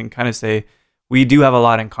intersect and kind of say we do have a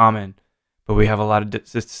lot in common, but we have a lot of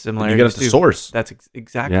similarities. You got to source. That's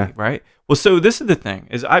exactly right. Well, so this is the thing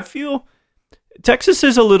is I feel Texas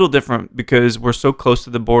is a little different because we're so close to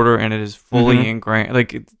the border and it is fully ingrained.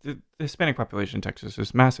 Like the Hispanic population in Texas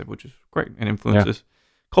is massive, which is great and influences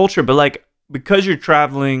culture. But like because you're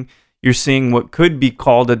traveling, you're seeing what could be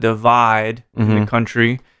called a divide in the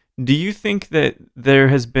country. Do you think that there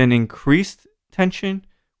has been increased tension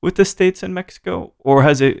with the states and Mexico, or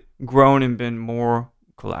has it grown and been more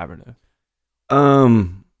collaborative?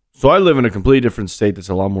 So I live in a completely different state that's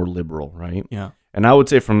a lot more liberal, right? Yeah. And I would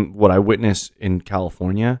say from what I witness in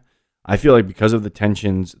California, I feel like because of the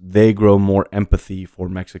tensions, they grow more empathy for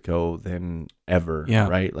Mexico than ever,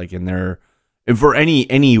 right? Like for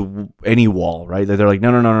any wall, right? They're like,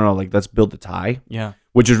 no, like let's build the tie. Yeah.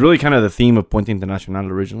 Which is really kind of the theme of Puente Internacional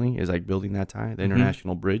originally, is like building that tie, the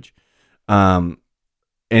international bridge. And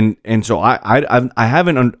so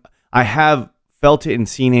I have felt it and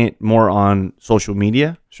seen it more on social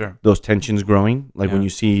media. Sure. Those tensions growing, like when you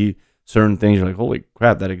see certain things, you're like, holy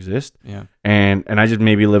crap, that exists. Yeah. And I just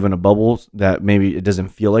maybe live in a bubble that maybe it doesn't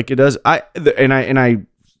feel like it does. I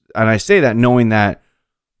say that knowing that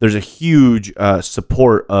there's a huge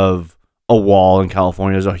support of a wall in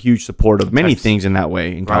California. There's a huge support of many things in that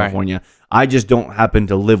way in California. Right. I just don't happen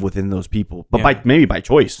to live within those people, but maybe by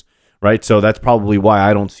choice, right? So that's probably why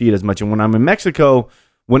I don't see it as much. And when I'm in Mexico,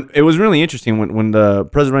 when it was really interesting when the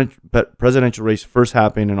presidential race first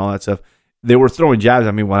happened and all that stuff, they were throwing jabs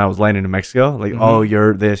at me when I was landing in Mexico, like, oh,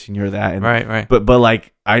 you're this and you're that, and right. But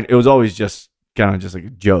like it was always just kind of just like a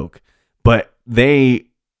joke. But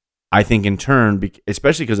I think in turn,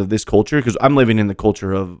 especially because of this culture, because I'm living in the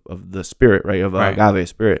culture of the spirit, right, of agave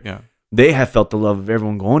spirit. Yeah, they have felt the love of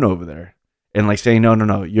everyone going over there and like saying,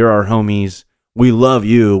 no, you're our homies. We love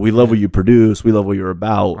you. We love what you produce. We love what you're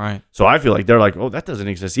about. Right. So I feel like they're like, oh, that doesn't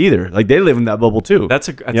exist either. Like they live in that bubble too. That's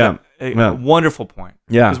a wonderful point.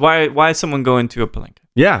 Yeah. Because why is someone going to a Palenque?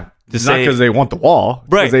 Yeah. It's not because they want the wall.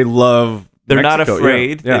 Right. Because they love. They're Mexico. Not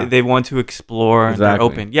afraid. Yeah. They want to explore. Exactly. They're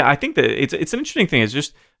open. Yeah, I think that it's an interesting thing. It's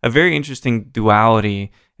just a very interesting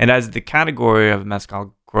duality. And as the category of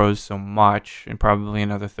mezcal grows so much, and probably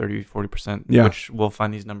another 30-40%, which we'll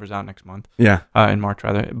find these numbers out next month. Yeah. In March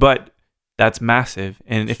rather. But that's massive.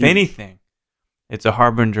 And if anything, it's a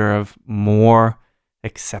harbinger of more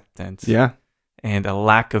acceptance. Yeah. And a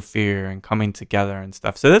lack of fear and coming together and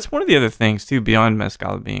stuff. So that's one of the other things too, beyond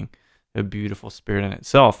mezcal being a beautiful spirit in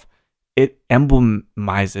itself. It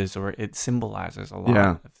emblemizes or it symbolizes a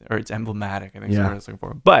lot. Or it's emblematic, I think is what I was looking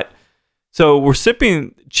for. But so we're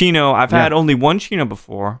sipping Chino. I've had only one Chino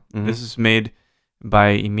before. Mm-hmm. This is made by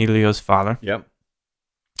Emilio's father. Yep.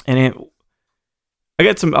 And I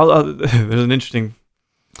got some. I've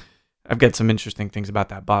got some interesting things about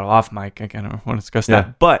that bottle off mic. I kind of want to discuss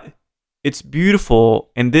that, but it's beautiful.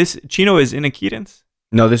 And this Chino is in Iquitos.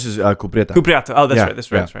 No, this is Cupriata. Cupriata. Oh,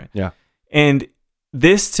 that's right. Yeah. And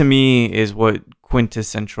this to me is what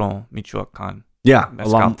quintessential Michoacan.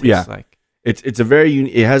 Mezcal tastes like. It's a very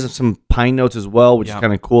it has some pine notes as well, which is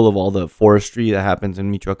kind of cool of all the forestry that happens in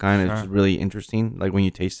Michoacan. It's really interesting. Like when you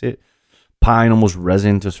taste it. Pine, almost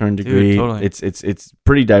resin to a certain degree. Totally. It's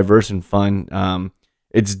pretty diverse and fun.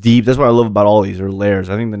 It's deep. That's what I love about all these are layers.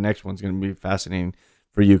 I think the next one's going to be fascinating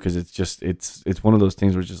for you because it's just it's one of those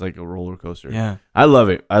things where it's just like a roller coaster. Yeah, I love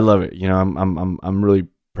it. You know, I'm really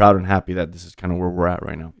proud and happy that this is kind of where we're at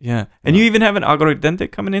right now. Yeah, and you even have an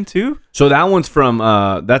aguardiente coming in too. So that one's from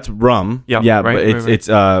that's rum. But it's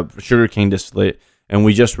sugarcane distillate, and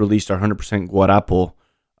we just released our 100% Guarapo.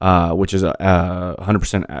 Which is a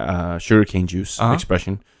 100% sugarcane juice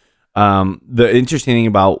expression. The interesting thing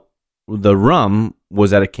about the rum was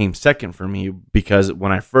that it came second for me because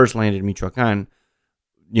when I first landed in Michoacan,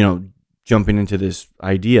 jumping into this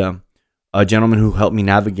idea, a gentleman who helped me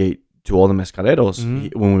navigate to all the mezcaleros,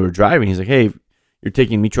 when we were driving, he's like, hey, you're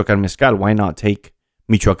taking Michoacan mezcal, why not take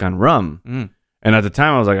Michoacan rum? And at the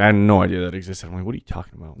time I was like, I had no idea that existed. I'm like, what are you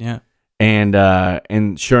talking about? Yeah.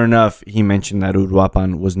 And sure enough, he mentioned that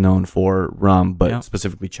Uruapan was known for rum, but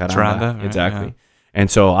specifically charanda. Right? Exactly. Yeah. And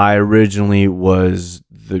so I originally was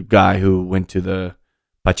the guy who went to the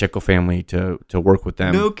Pacheco family to work with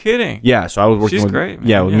them. No kidding. Yeah, so I was working She's with great, man.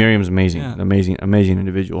 Yeah, with Yeah. Miriam's amazing, Yeah. amazing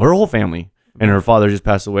individual. Her whole family, and her father just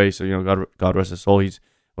passed away, so God rest his soul. He's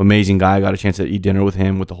an amazing guy. I got a chance to eat dinner with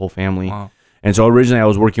him with the whole family. Wow. And so originally I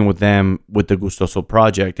was working with them with the Gustoso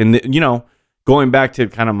project, and going back to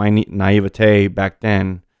kind of my naivete back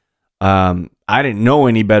then, I didn't know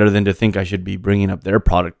any better than to think I should be bringing up their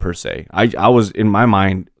product per se. I was, in my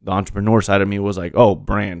mind, the entrepreneur side of me was like, oh,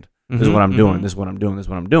 brand. This is what I'm doing. This is what I'm doing. This is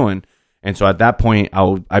what I'm doing. And so at that point,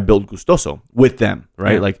 I built Gustoso with them,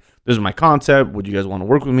 right? Yeah. Like, this is my concept. Would you guys want to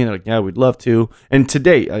work with me? They're like, yeah, we'd love to. And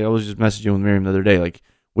today, I was just messaging with Miriam the other day, like,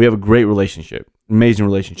 we have a great relationship, amazing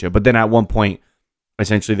relationship. But then at one point,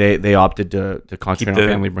 essentially, they opted to concentrate on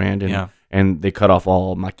family brand, and they cut off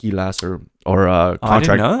all maquilas or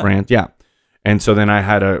contract brands. Yeah. And so then I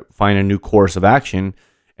had to find a new course of action.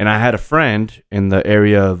 And I had a friend in the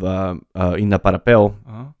area of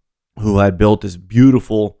Indaparapeo who had built this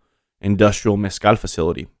beautiful industrial mezcal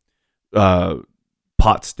facility.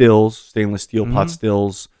 Pot stills, stainless steel pot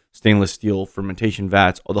stills, stainless steel fermentation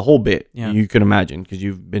vats, the whole bit. Yeah. You can imagine, because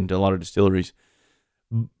you've been to a lot of distilleries.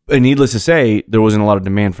 And needless to say, there wasn't a lot of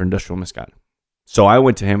demand for industrial mezcal. So I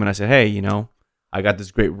went to him and I said, hey, I got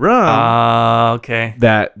this great rum Okay.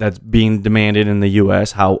 that's being demanded in the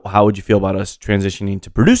U.S. How would you feel about us transitioning to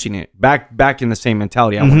producing it? Back in the same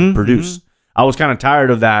mentality, I want to produce. I was kind of tired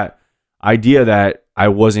of that idea that I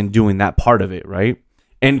wasn't doing that part of it, right?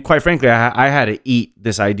 And quite frankly, I had to eat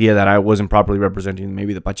this idea that I wasn't properly representing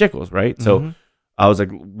maybe the Pachecos, right? So I was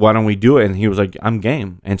like, why don't we do it? And he was like, I'm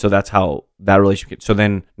game. And so that's how that relationship. So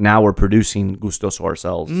then now we're producing Gustoso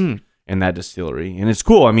ourselves in that distillery. And it's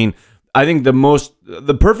cool. I mean, I think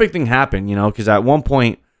the perfect thing happened, because at one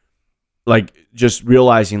point, like, just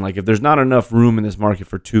realizing, like, if there's not enough room in this market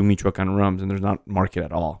for two Michoacan rums, and there's not market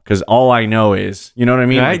at all, because all I know is, you know what I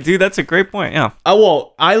mean? Right, dude, that's a great point. Yeah.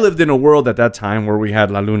 I lived in a world at that time where we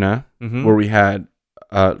had La Luna, where we had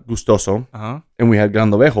Gustoso, and we had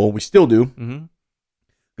Grande Ovejo. We still do.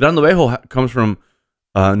 Grande Ovejo comes from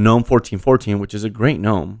Gnome 1414, which is a great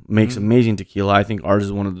gnome. Makes amazing tequila. I think ours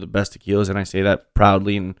is one of the best tequilas, and I say that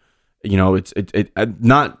proudly. And it's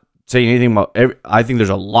not saying anything about. I think there's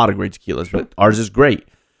a lot of great tequilas, but ours is great.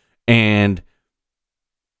 And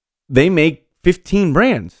they make 15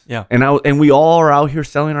 brands. Yeah. And we all are out here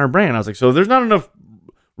selling our brand. I was like, so there's not enough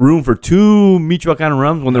room for two Michoacan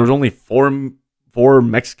rums when there was only four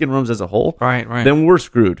Mexican rums as a whole. Right. Then we're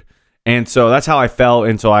screwed. And so that's how I felt.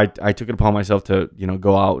 And so I took it upon myself to,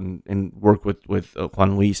 go out and work with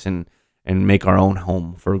Juan Luis and make our own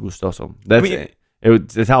home for Gustoso.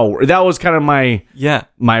 It's how that was kind of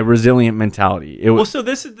my resilient mentality. So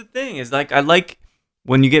this is the thing, is like, I like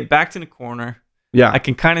when you get backed in a corner. Yeah. I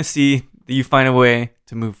can kind of see that you find a way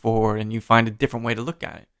to move forward and you find a different way to look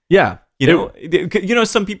at it. Yeah.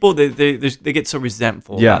 Some people, they get so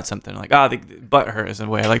resentful about something, like, the butt hurts in a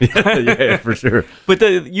way, like, yeah, for sure. But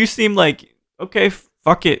you seem like, okay,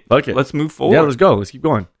 fuck it, let's move forward. Yeah, let's go, let's keep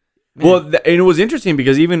going. Man. Well, and it was interesting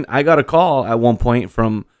because even I got a call at one point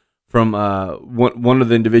from one of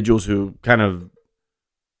the individuals who kind of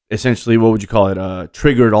essentially, what would you call it,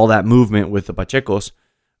 triggered all that movement with the Pachecos.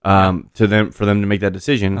 For them to make that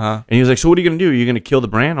decision. And he was like, so what are you going to do? Are you going to kill the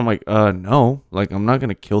brand? I'm like, no, like, I'm not going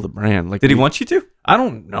to kill the brand. Like, did he want you to? I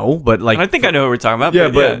don't know, but like, I think I know what we're talking about.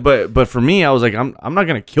 Yeah, but for me, I was like, I'm not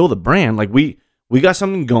going to kill the brand. Like, we got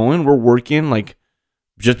something going. We're working. Like,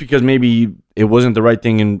 just because maybe it wasn't the right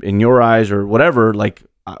thing in your eyes or whatever, like,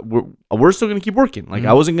 we're still going to keep working. Like,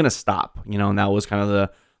 I wasn't going to stop, and that was kind of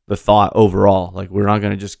the thought overall. Like, we're not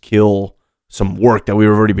going to just kill some work that we've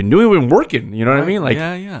already been doing. We've been working, you know what I mean? Like,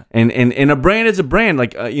 yeah. And a brand is a brand.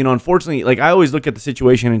 Like, unfortunately, like, I always look at the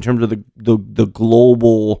situation in terms of the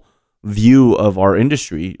global view of our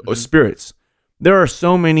industry, or spirits. There are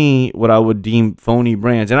so many what I would deem phony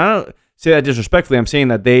brands, and I don't say that disrespectfully. I'm saying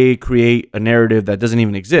that they create a narrative that doesn't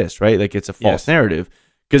even exist, right? Like, it's a false narrative.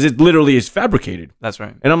 Because it literally is fabricated. That's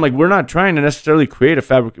right. And I'm like, we're not trying to necessarily create a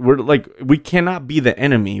fabric. We're like, we cannot be the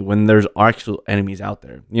enemy when there's actual enemies out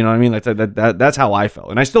there. You know what I mean? Like that's how I felt,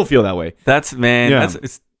 and I still feel that way. That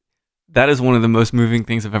is one of the most moving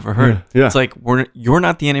things I've ever heard. Yeah. It's like, you're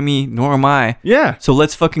not the enemy, nor am I. Yeah. So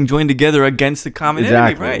let's fucking join together against the common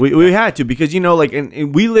enemy, right? We had to, because like,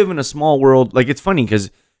 and we live in a small world. Like, it's funny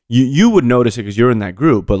because you would notice it because you're in that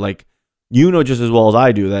group, but like, just as well as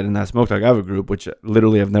I do that in that Smoke Dog Ava group, which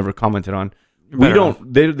literally I've never commented on. They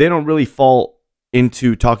don't really fall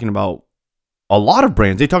into talking about a lot of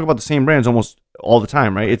brands. They talk about the same brands almost all the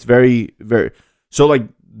time, right? It's very, very, so like,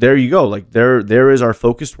 there you go. Like, there is our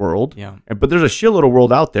focused world. Yeah. But there's a shitload of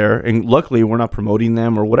world out there, and luckily we're not promoting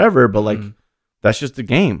them or whatever, but like, That's just the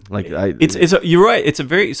game. Like you're right. It's a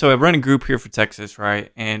very so I run a group here for Texas,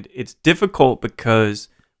 right? And it's difficult because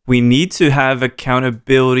we need to have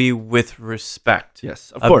accountability with respect.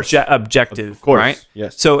 Yes, of course, objective, of course, right?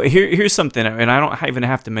 Yes. So here's something, and I don't even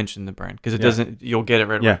have to mention the brand because it doesn't. You'll get it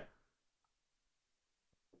right away.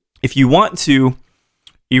 If you want to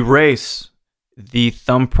erase the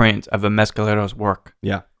thumbprint of a mezcalero's work,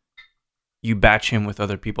 you batch him with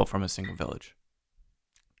other people from a single village.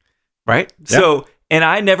 Right? Yeah. So, and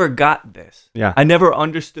I never got this. Yeah. I never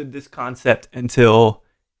understood this concept until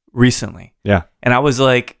recently. Yeah. And I was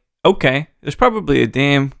like, okay, there's probably a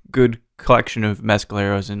damn good collection of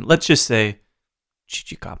mezcaleros, and let's just say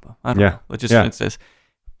Chichicapa. I don't know. Let's just finish this.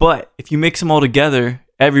 But if you mix them all together,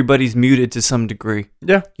 everybody's muted to some degree.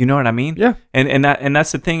 Yeah. You know what I mean? Yeah. And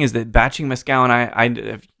that's the thing is that batching mezcal,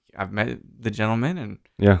 and I've met the gentleman, and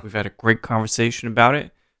we've had a great conversation about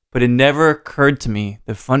it. But it never occurred to me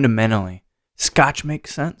that fundamentally, Scotch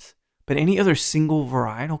makes sense. But any other single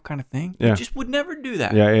varietal kind of thing, you just would never do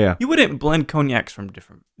that. Yeah. You wouldn't blend cognacs from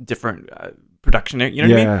different production. You know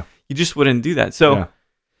what I mean? You just wouldn't do that. So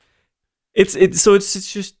it's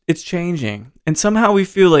it's changing, and somehow we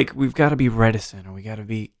feel like we've got to be reticent or we got to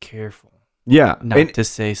be careful. Not to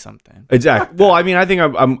say something. Exactly. Well, I mean, I think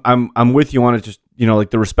I'm with you on it. Just like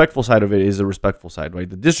the respectful side of it is the respectful side, right?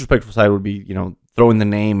 The disrespectful side would be throwing the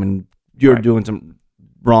name and you're doing some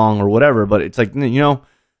wrong or whatever. But it's like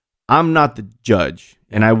I'm not the judge,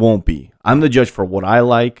 and I won't be. I'm the judge for what I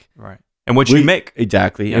like, right? And what you make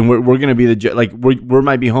exactly. And we're gonna be the judge. Like we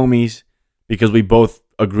might be homies because we both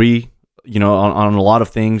agree, on a lot of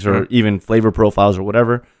things or even flavor profiles or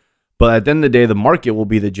whatever. But at the end of the day, the market will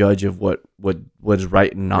be the judge of what is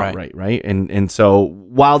right and not right? And so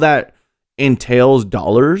while that entails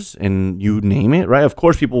dollars and you name it, right? Of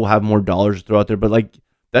course, people will have more dollars to throw out there, but like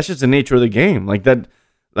that's just the nature of the game. Like that.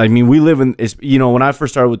 I mean, we live in. When I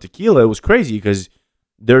first started with tequila, it was crazy because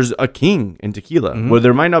there's a king in tequila where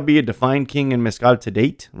there might not be a defined king in mezcal to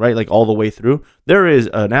date, right? Like all the way through, there is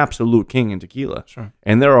an absolute king in tequila,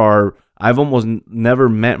 and I've almost never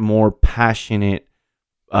met more passionate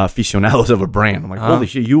aficionados of a brand. I'm like, holy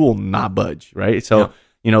shit, you will not budge, right? So,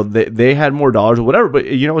 they had more dollars or whatever, but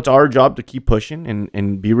it's our job to keep pushing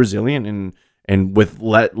and be resilient and with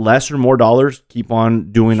less or more dollars, keep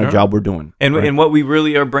on doing a job we're doing. And what we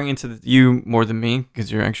really are bringing to you more than me,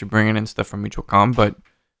 because you're actually bringing in stuff from Michoacan, but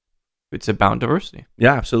it's about diversity.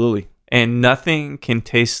 Yeah, absolutely. And nothing can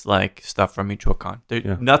taste like stuff from Michoacan.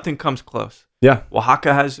 Nothing comes close. Yeah.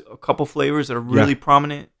 Oaxaca has a couple flavors that are really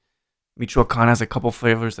prominent. Michoacan has a couple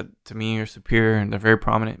flavors that to me are superior and they're very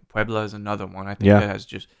prominent. Puebla is another one. I think that has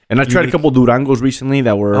just. And I tried a couple Durangos recently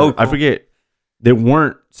that were, cool. I forget, they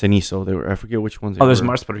weren't cenizo. They were, I forget which ones. There's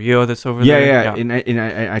Marsparillo that's over there. Yeah. And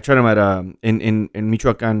I tried them at in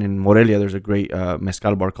Michoacan in Morelia. There's a great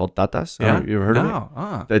mezcal bar called Tatas. You ever heard of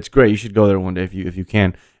it? That's great. You should go there one day if you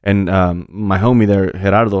can. And my homie there,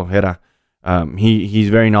 Gerardo Hera, he's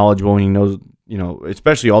very knowledgeable and he knows.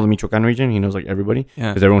 Especially all the Michoacan region, he knows like everybody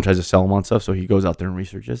because everyone tries to sell him on stuff. So he goes out there and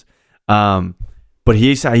researches. But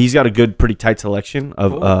he's got a good, pretty tight selection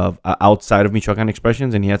of outside of Michoacan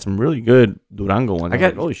expressions, and he had some really good Durango ones.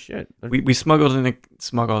 Holy shit! We smuggled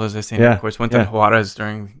as I say, of course. Went to Juarez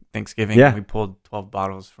during Thanksgiving. Yeah. And we pulled 12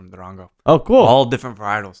 bottles from Durango. Oh, cool! All different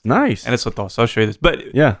varietals. Nice. And it's what I'll show you this, but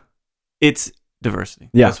it's diversity.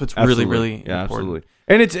 Yeah, that's what's really important. Absolutely.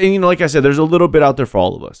 And it's like I said, there's a little bit out there for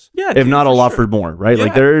all of us. Yeah, if not a lot for more, right? Yeah.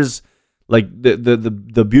 Like there's like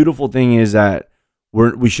the beautiful thing is that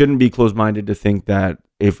we shouldn't be closed-minded to think that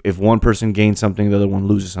if one person gains something, the other one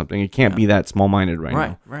loses something. It can't be that small-minded right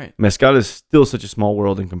now. Right. Mezcal is still such a small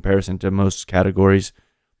world in comparison to most categories.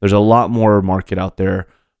 There's a lot more market out there.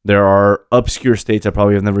 There are obscure states I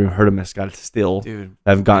probably have never even heard of mezcal still. Dude,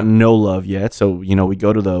 have gotten no love yet. So we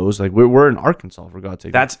go to those. Like we're in Arkansas for God's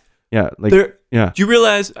sake. That's Do you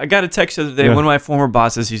realize I got a text the other day? One of my former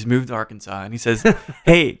bosses, he's moved to Arkansas, and he says,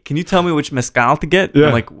 "Hey, can you tell me which mezcal to get?"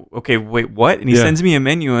 I'm like, "Okay, wait, what?" And he sends me a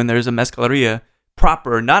menu, and there's a mezcaleria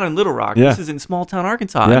proper, not in Little Rock. This is in small town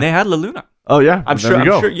Arkansas, and they had La Luna. Oh yeah, I'm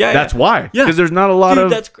sure. Yeah, that's why. Yeah, because there's not a lot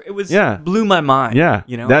of. It was blew my mind. Yeah,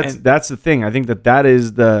 that's the thing. I think that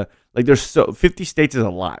is the there's 50 states is a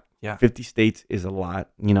lot. Yeah, 50 states is a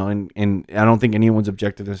lot. And I don't think anyone's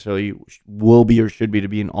objective necessarily will be or should be to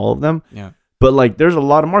be in all of them. Yeah. But like, there's a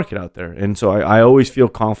lot of market out there, and so I always feel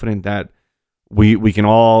confident that we can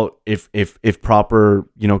all, if proper,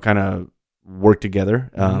 kind of work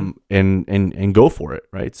together, and go for it,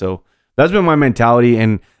 right? So that's been my mentality,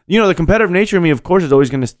 and the competitive nature of me, of course, is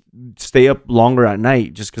always going to stay up longer at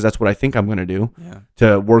night, just because that's what I think I'm going to do,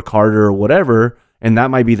 to work harder or whatever, and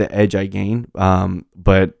that might be the edge I gain.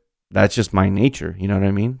 But that's just my nature. You know what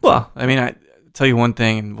I mean? Well, I mean, I tell you one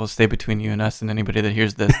thing, and we'll stay between you and us and anybody that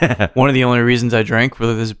hears this. One of the only reasons I drink,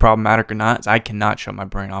 whether this is problematic or not, is I cannot shut my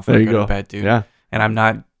brain off when I go to bed, dude. Yeah. And I'm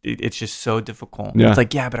not. It's just so difficult. Yeah. It's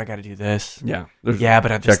like, yeah, but I got to do this. Yeah. Yeah,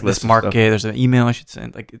 but I have this market. There's an email I should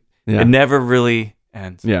send. Like, Yeah. it never really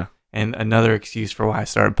ends. Yeah. And another excuse for why I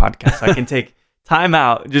started podcasts. I can take time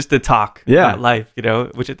out just to talk about life, you know,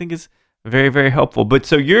 which I think is very, very helpful. But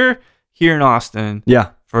so you're here in Austin,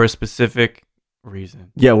 for a specific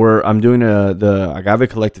reason. Yeah, I'm doing the Agave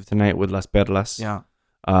Collective tonight with Las Perlas. Yeah.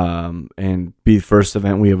 And be the first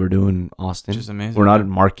event we ever do in Austin. Which is amazing. We're not in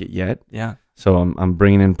market yet. Yeah. So I'm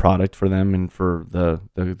bringing in product for them and for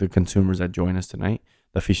the consumers that join us tonight,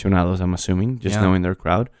 the aficionados. I'm assuming, just knowing their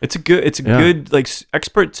crowd. It's a good like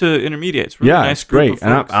expert to intermediate. It's really nice. It's great,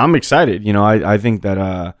 and I'm excited. You know, I think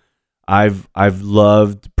that I've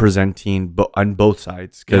loved presenting on both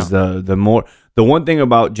sides because the one thing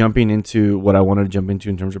about jumping into what I wanted to jump into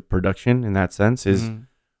in terms of production in that sense is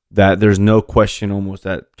that there's no question almost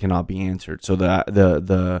that cannot be answered. So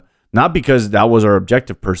the not because that was our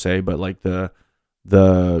objective per se, but like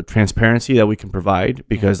the transparency that we can provide,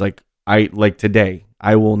 because like today,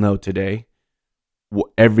 I will know today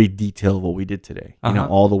every detail of what we did today, you know,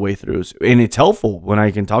 all the way through. And it's helpful when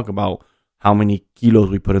I can talk about how many kilos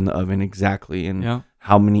we put in the oven exactly and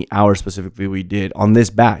how many hours specifically we did on this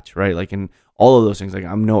batch, right? Like in all of those things, like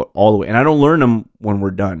I know all the way. And I don't learn them when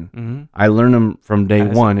we're done. I learn them from day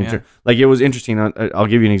one. Like it was interesting. I'll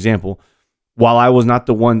give you an example. While I was not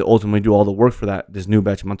the one to ultimately do all the work for this new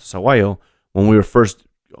batch of Manto Sahuayo, when we were first,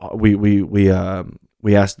 we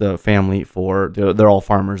asked the family they're all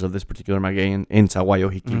farmers of this particular maguey in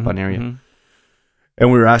Sahuayo, Jiquilpan area.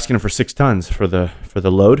 And we were asking them for 6 tons for the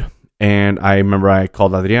load. And I remember I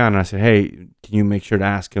called Adrian and I said, hey, can you make sure to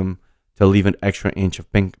ask him to leave an extra inch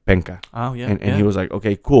of penca? Oh, yeah. And he was like,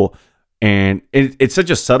 okay, cool. And it's such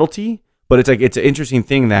a subtlety, but it's like, it's an interesting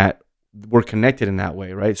thing that we're connected in that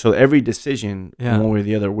way, right? So every decision, one way or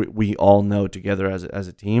the other, we all know together as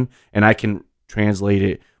a team. And I can translate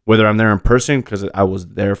it, whether I'm there in person, because I was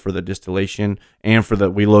there for the distillation and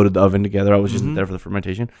we loaded the oven together. I was just there for the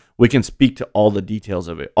fermentation. We can speak to all the details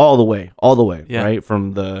of it, all the way, right?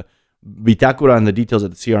 From the bitácora and the details that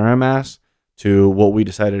the CRM asks to what we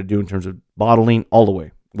decided to do in terms of bottling, all the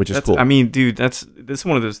way, which is cool. I mean, dude, that's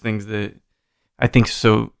one of those things that I think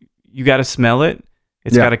so. You got to smell it.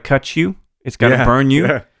 It's got to cut you. It's got to burn you.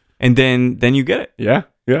 Yeah. And then you get it. Yeah.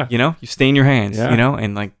 Yeah. You know, you stain your hands, you know,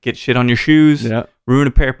 and like get shit on your shoes, ruin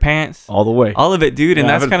a pair of pants. All the way. All of it, dude. And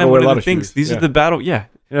that's kind of one of the things. Shoes. These are the battle. Yeah.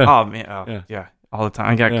 Oh, man. Yeah. All the time.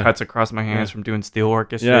 I got cuts across my hands from doing steel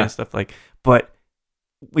work and stuff like, but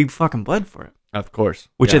we fucking bled for it. Of course.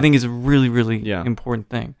 Which I think is a really, really important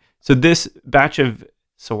thing. So this batch of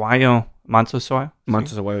Sahuayo, Manto Sahuayo?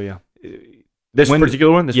 Manto Sahuayo, yeah. This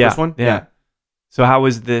particular one? This first one? Yeah. So how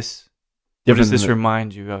is this? What does this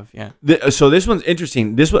remind you of? Yeah. So this one's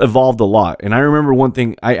interesting. This one evolved a lot. And I remember one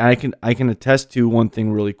thing, I can attest to one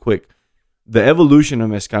thing really quick. The evolution of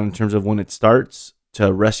mezcal in terms of when it starts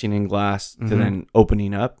to resting in glass to then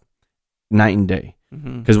opening up, night and day.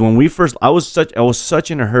 Because when we first, I was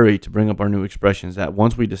such in a hurry to bring up our new expressions that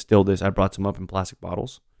once we distilled this, I brought some up in plastic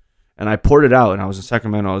bottles. And I poured it out, and I was in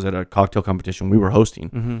Sacramento. I was at a cocktail competition we were hosting.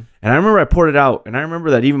 And I remember I poured it out, and I remember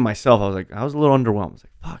that even myself, I was a little underwhelmed. I was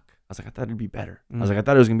like, fuck. I was like, I thought it'd be better. I was like, I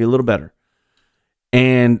thought it was going to be a little better.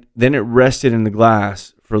 And then it rested in the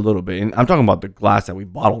glass for a little bit. And I'm talking about the glass that we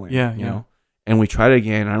bottle in, you know? And we tried it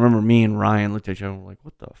again. And I remember me and Ryan looked at each other and were like,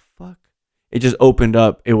 what the fuck? It just opened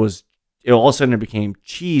up. It all of a sudden it became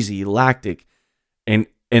cheesy, lactic, and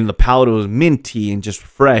the palate was minty and just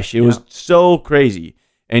fresh. It was so crazy.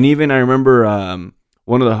 And even I remember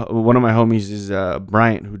one of my homies is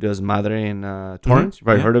Bryant, who does Madre in Torrance. You've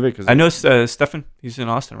probably heard of it. I know Stefan. He's in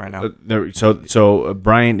Austin right now. So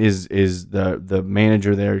Bryant is the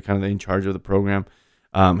manager there, kind of in charge of the program.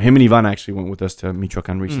 Him and Ivan actually went with us to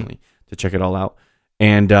Michoacan recently to check it all out.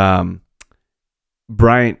 And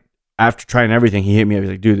Bryant, after trying everything, he hit me up. He's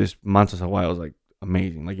like, dude, this Manto Sahuayo was like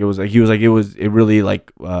amazing. Like it really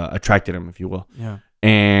like attracted him, if you will. Yeah.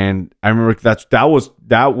 And I remember that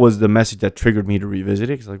was the message that triggered me to revisit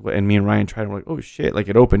it. Cause like, and me and Ryan tried. I'm like, oh shit! Like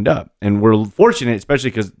it opened up, and we're fortunate, especially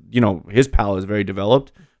because his palate is very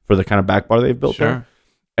developed for the kind of back bar they've built there.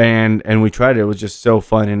 And we tried it. It was just so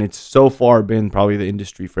fun, and it's so far been probably the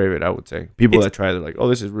industry favorite. I would say people that try it, they're like, oh,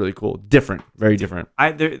 this is really cool, different, very different.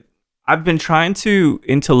 I've been trying to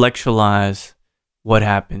intellectualize what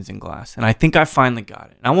happens in glass, and I think I finally got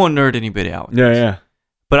it. And I won't nerd anybody out with this. Yeah.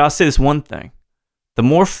 But I'll say this one thing. The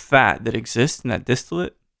more fat that exists in that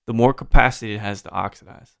distillate, the more capacity it has to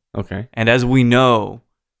oxidize. Okay. And as we know,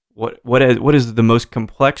 what is the most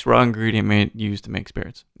complex raw ingredient used to make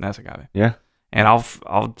spirits? And that's agave. Yeah. And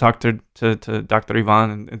I'll talk to Dr.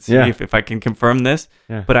 Ivan and see Yeah. if I can confirm this.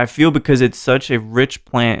 Yeah. But I feel because it's such a rich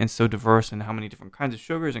plant and so diverse in how many different kinds of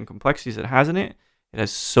sugars and complexities it has in it, it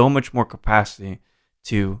has so much more capacity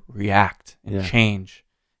to react and change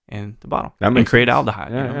in the bottle and create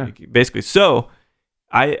aldehyde. Yeah, basically. So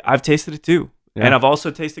I've tasted it too. Yeah. And I've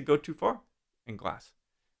also tasted Go Too Far in glass.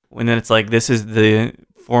 And then it's like, this is the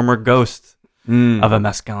former ghost of a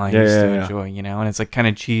mezcal I used to enjoy, and it's like kind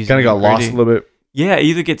of cheesy. Kind of got lost a little bit. Yeah, it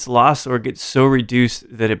either gets lost or it gets so reduced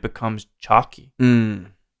that it becomes chalky.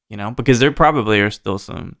 Because there probably are still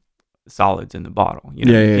some solids in the bottle. You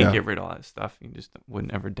can't get rid of all that stuff. You just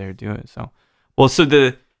wouldn't ever dare do it. So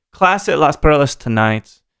the class at Las Perlas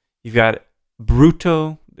tonight, you've got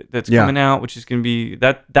Bruto that's coming out, which is going to be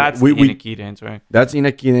that's the Inequidens, right? That's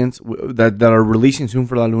Inequidens that are releasing soon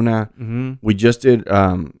for La Luna. Mm-hmm. We just did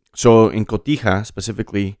so in Cotija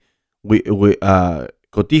specifically, we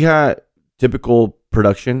Cotija typical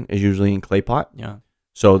production is usually in clay pot. Yeah.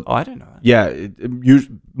 So I didn't know that. Yeah,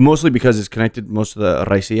 mostly because it's connected. Most of the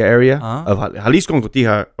Raicilla area of Jalisco and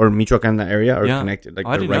Cotija or Michoacán area are connected. Like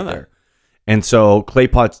they're right there. And so clay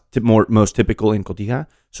pot's most typical in Cotija.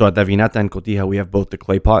 So at Davinata and Cotija, we have both the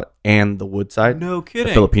clay pot and the wood side. No kidding.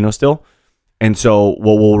 The Filipino still. And so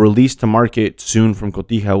what we'll release to market soon from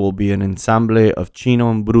Cotija will be an ensamble of Chino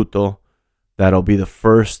and Bruto. That'll be the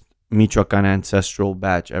first Michoacán ancestral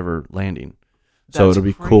batch ever landing. So it'll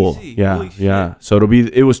be cool. Yeah. So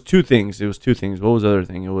it was two things. What was the other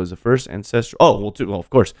thing? It was the first ancestral. Of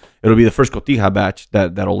course. It'll be the first Cotija batch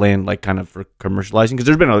that'll land like kind of for commercializing. Because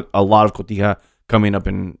there's been a lot of Cotija coming up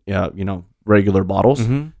in, regular bottles.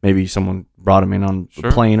 Mm-hmm. Maybe someone brought them in on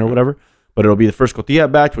a plane or whatever. But it'll be the first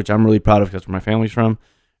Cotija batch, which I'm really proud of because that's where my family's from.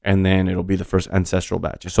 And then it'll be the first ancestral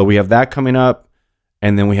batch. So we have that coming up.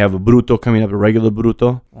 And then we have a Bruto coming up, a regular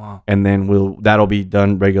Bruto. Wow. And then that'll be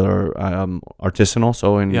done regular artisanal,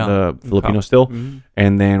 so in the Filipino still. Mm-hmm.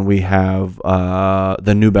 And then we have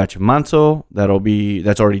the new batch of Manso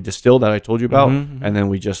that's already distilled that I told you about. Mm-hmm. And then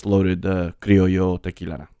we just loaded the Criollo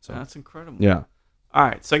Tequilana. So that's incredible. Yeah. All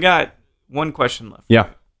right, so I got one question left. Yeah.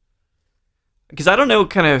 Because I don't know,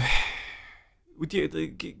 kind of,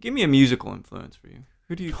 give me a musical influence for you.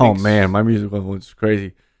 Who do you think? Oh man, my musical influence is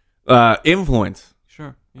crazy. Influence.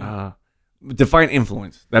 Sure. Yeah. Define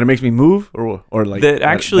influence. That it makes me move, or like that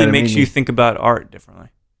actually makes you think about art differently.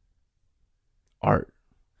 Art.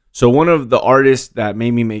 So one of the artists that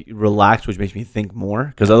made me relax, which makes me think more,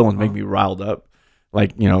 because other ones make me riled up.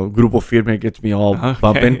 Like Grupo Firme gets me all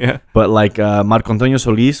bumping. Yeah. But like Marco Antonio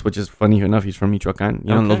Solis, which is funny enough, he's from Michoacán.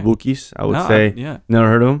 Los Bukis, I would say. Never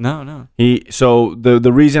heard of him. No. So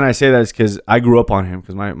the reason I say that is because I grew up on him,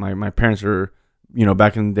 because my parents are.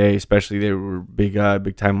 Back in the day, especially, they were big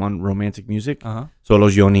time on romantic music. So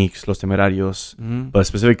Los Yonix, Los Temerarios, but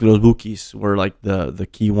specifically Los Bukis were like the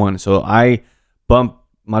key one. So I bump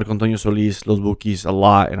Marco Antonio Solis, Los Bukis a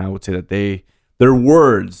lot, and I would say that their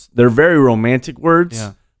words, they're very romantic words,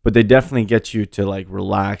 but they definitely get you to like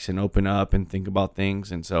relax and open up and think about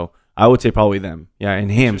things. And so I would say probably them. Yeah, and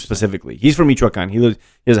him specifically. He's from Michoacán. He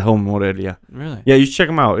has a home in Morelia. Really? Yeah, you should check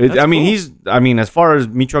him out. Cool. As far as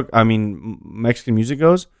Mexican music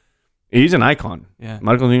goes, he's an icon. Yeah.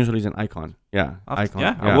 Marco Antonio Solis is an icon. Yeah, icon.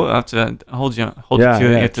 Yeah, I will have to hold you to it. You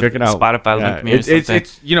have to check it out. Spotify link me or something.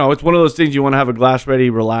 It's it's one of those things you want to have a glass ready,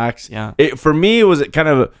 relax. Yeah. For me, it was kind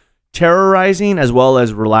of terrorizing as well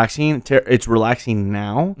as relaxing. It's relaxing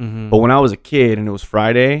now, but when I was a kid and it was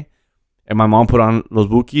Friday, and my mom put on Los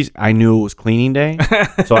Bukis, I knew it was cleaning day.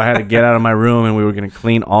 So I had to get out of my room and we were going to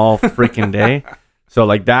clean all freaking day. So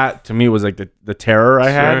like that to me was like the terror I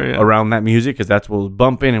had around that music, because that's what was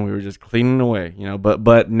bumping and we were just cleaning away,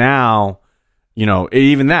 But now,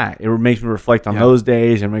 even that, it makes me reflect on those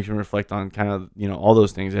days and makes me reflect on kind of, all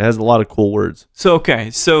those things. It has a lot of cool words. So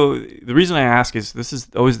the reason I ask is, this is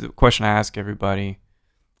always the question I ask everybody.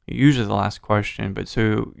 Usually the last question, but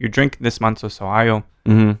so you're drinking this Manso Sahuayo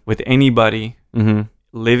with anybody,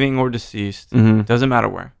 living or deceased, doesn't matter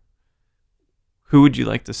where. Who would you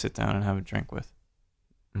like to sit down and have a drink with?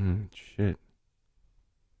 Shit.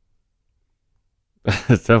 That's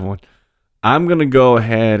a tough one. I'm going to go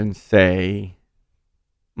ahead and say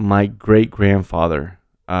my great-grandfather.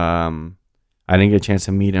 I didn't get a chance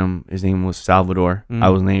to meet him. His name was Salvador.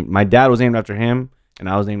 My dad was named after him. And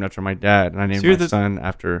I was named after my dad, and I named my son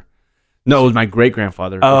after. No, it was my great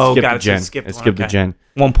grandfather. Oh, got it. It skipped the gen.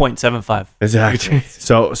 1.75. Exactly.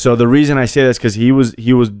 So the reason I say this, because he was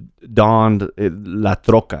donned la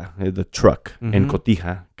troca, the truck in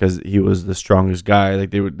Cotija, because he was the strongest guy. Like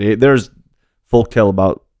there's folktale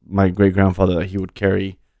about my great grandfather that he would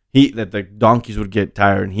carry that the donkeys would get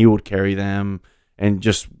tired and he would carry them and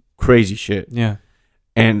just crazy shit. Yeah.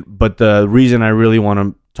 But the reason I really want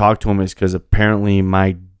to talk to him is because apparently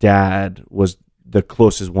my dad was the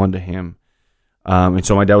closest one to him. And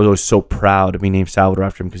so my dad was always so proud to be named Salvador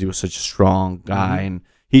after him because he was such a strong guy. Mm-hmm. And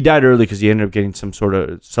he died early because he ended up getting some sort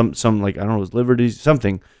of, some like, I don't know, his liver disease,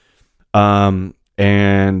 something.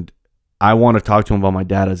 And I want to talk to him about my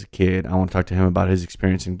dad as a kid. I want to talk to him about his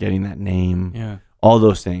experience in getting that name. Yeah. All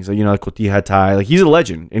those things. Like, like Cotija Tai. Like, he's a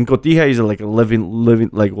legend. In Cotija, he's like a living,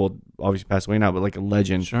 like, well, obviously passed away now, but like a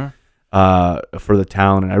legend. Sure. For the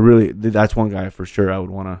town. And that's one guy for sure I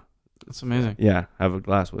would want to. That's amazing. Yeah. Have a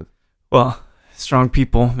glass with. Well, strong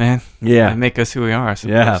people, man. Yeah. They make us who we are, I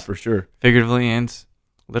suppose. Yeah, for sure. Figuratively and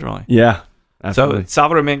literally. Yeah. Absolutely. So,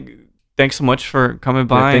 Salvador, man, thanks so much for coming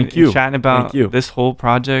by and chatting about this whole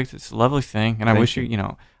project. It's a lovely thing. And I wish you,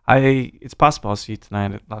 it's possible I'll see you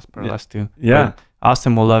tonight at Las Perlas too. Yeah. But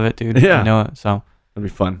Austin will love it, dude. Yeah. I know it. So it'll be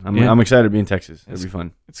fun. I'm excited to be in Texas. It'll be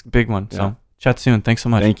fun. It's a big one. Yeah. So chat soon. Thanks so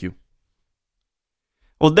much. Thank you.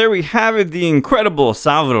 Well, there we have it. The incredible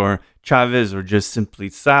Salvador Chavez, or just simply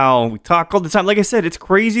Sal. We talk all the time. Like I said, it's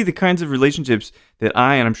crazy the kinds of relationships that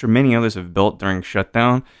I, and I'm sure many others, have built during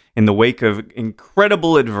shutdown in the wake of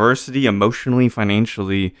incredible adversity, emotionally,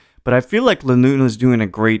 financially. But I feel like La Luna is doing a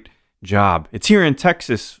great job. It's here in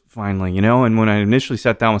Texas, finally, And when I initially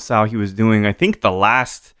sat down with Sal, he was doing, I think, the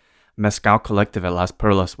last Mezcal Collective at Las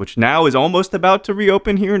Perlas, which now is almost about to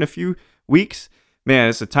reopen here in a few weeks. Man,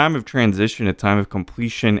 it's a time of transition, a time of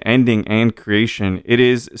completion, ending, and creation. It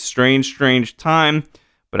is a strange, strange time,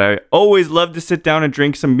 but I always love to sit down and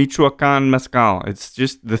drink some Michoacan mezcal. It's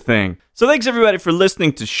just the thing. So thanks everybody for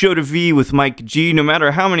listening to Show to V with Mike G. No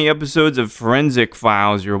matter how many episodes of Forensic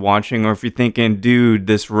Files you're watching, or if you're thinking, dude,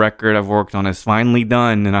 this record I've worked on is finally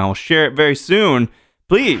done and I'll share it very soon,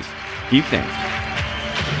 please keep dancing.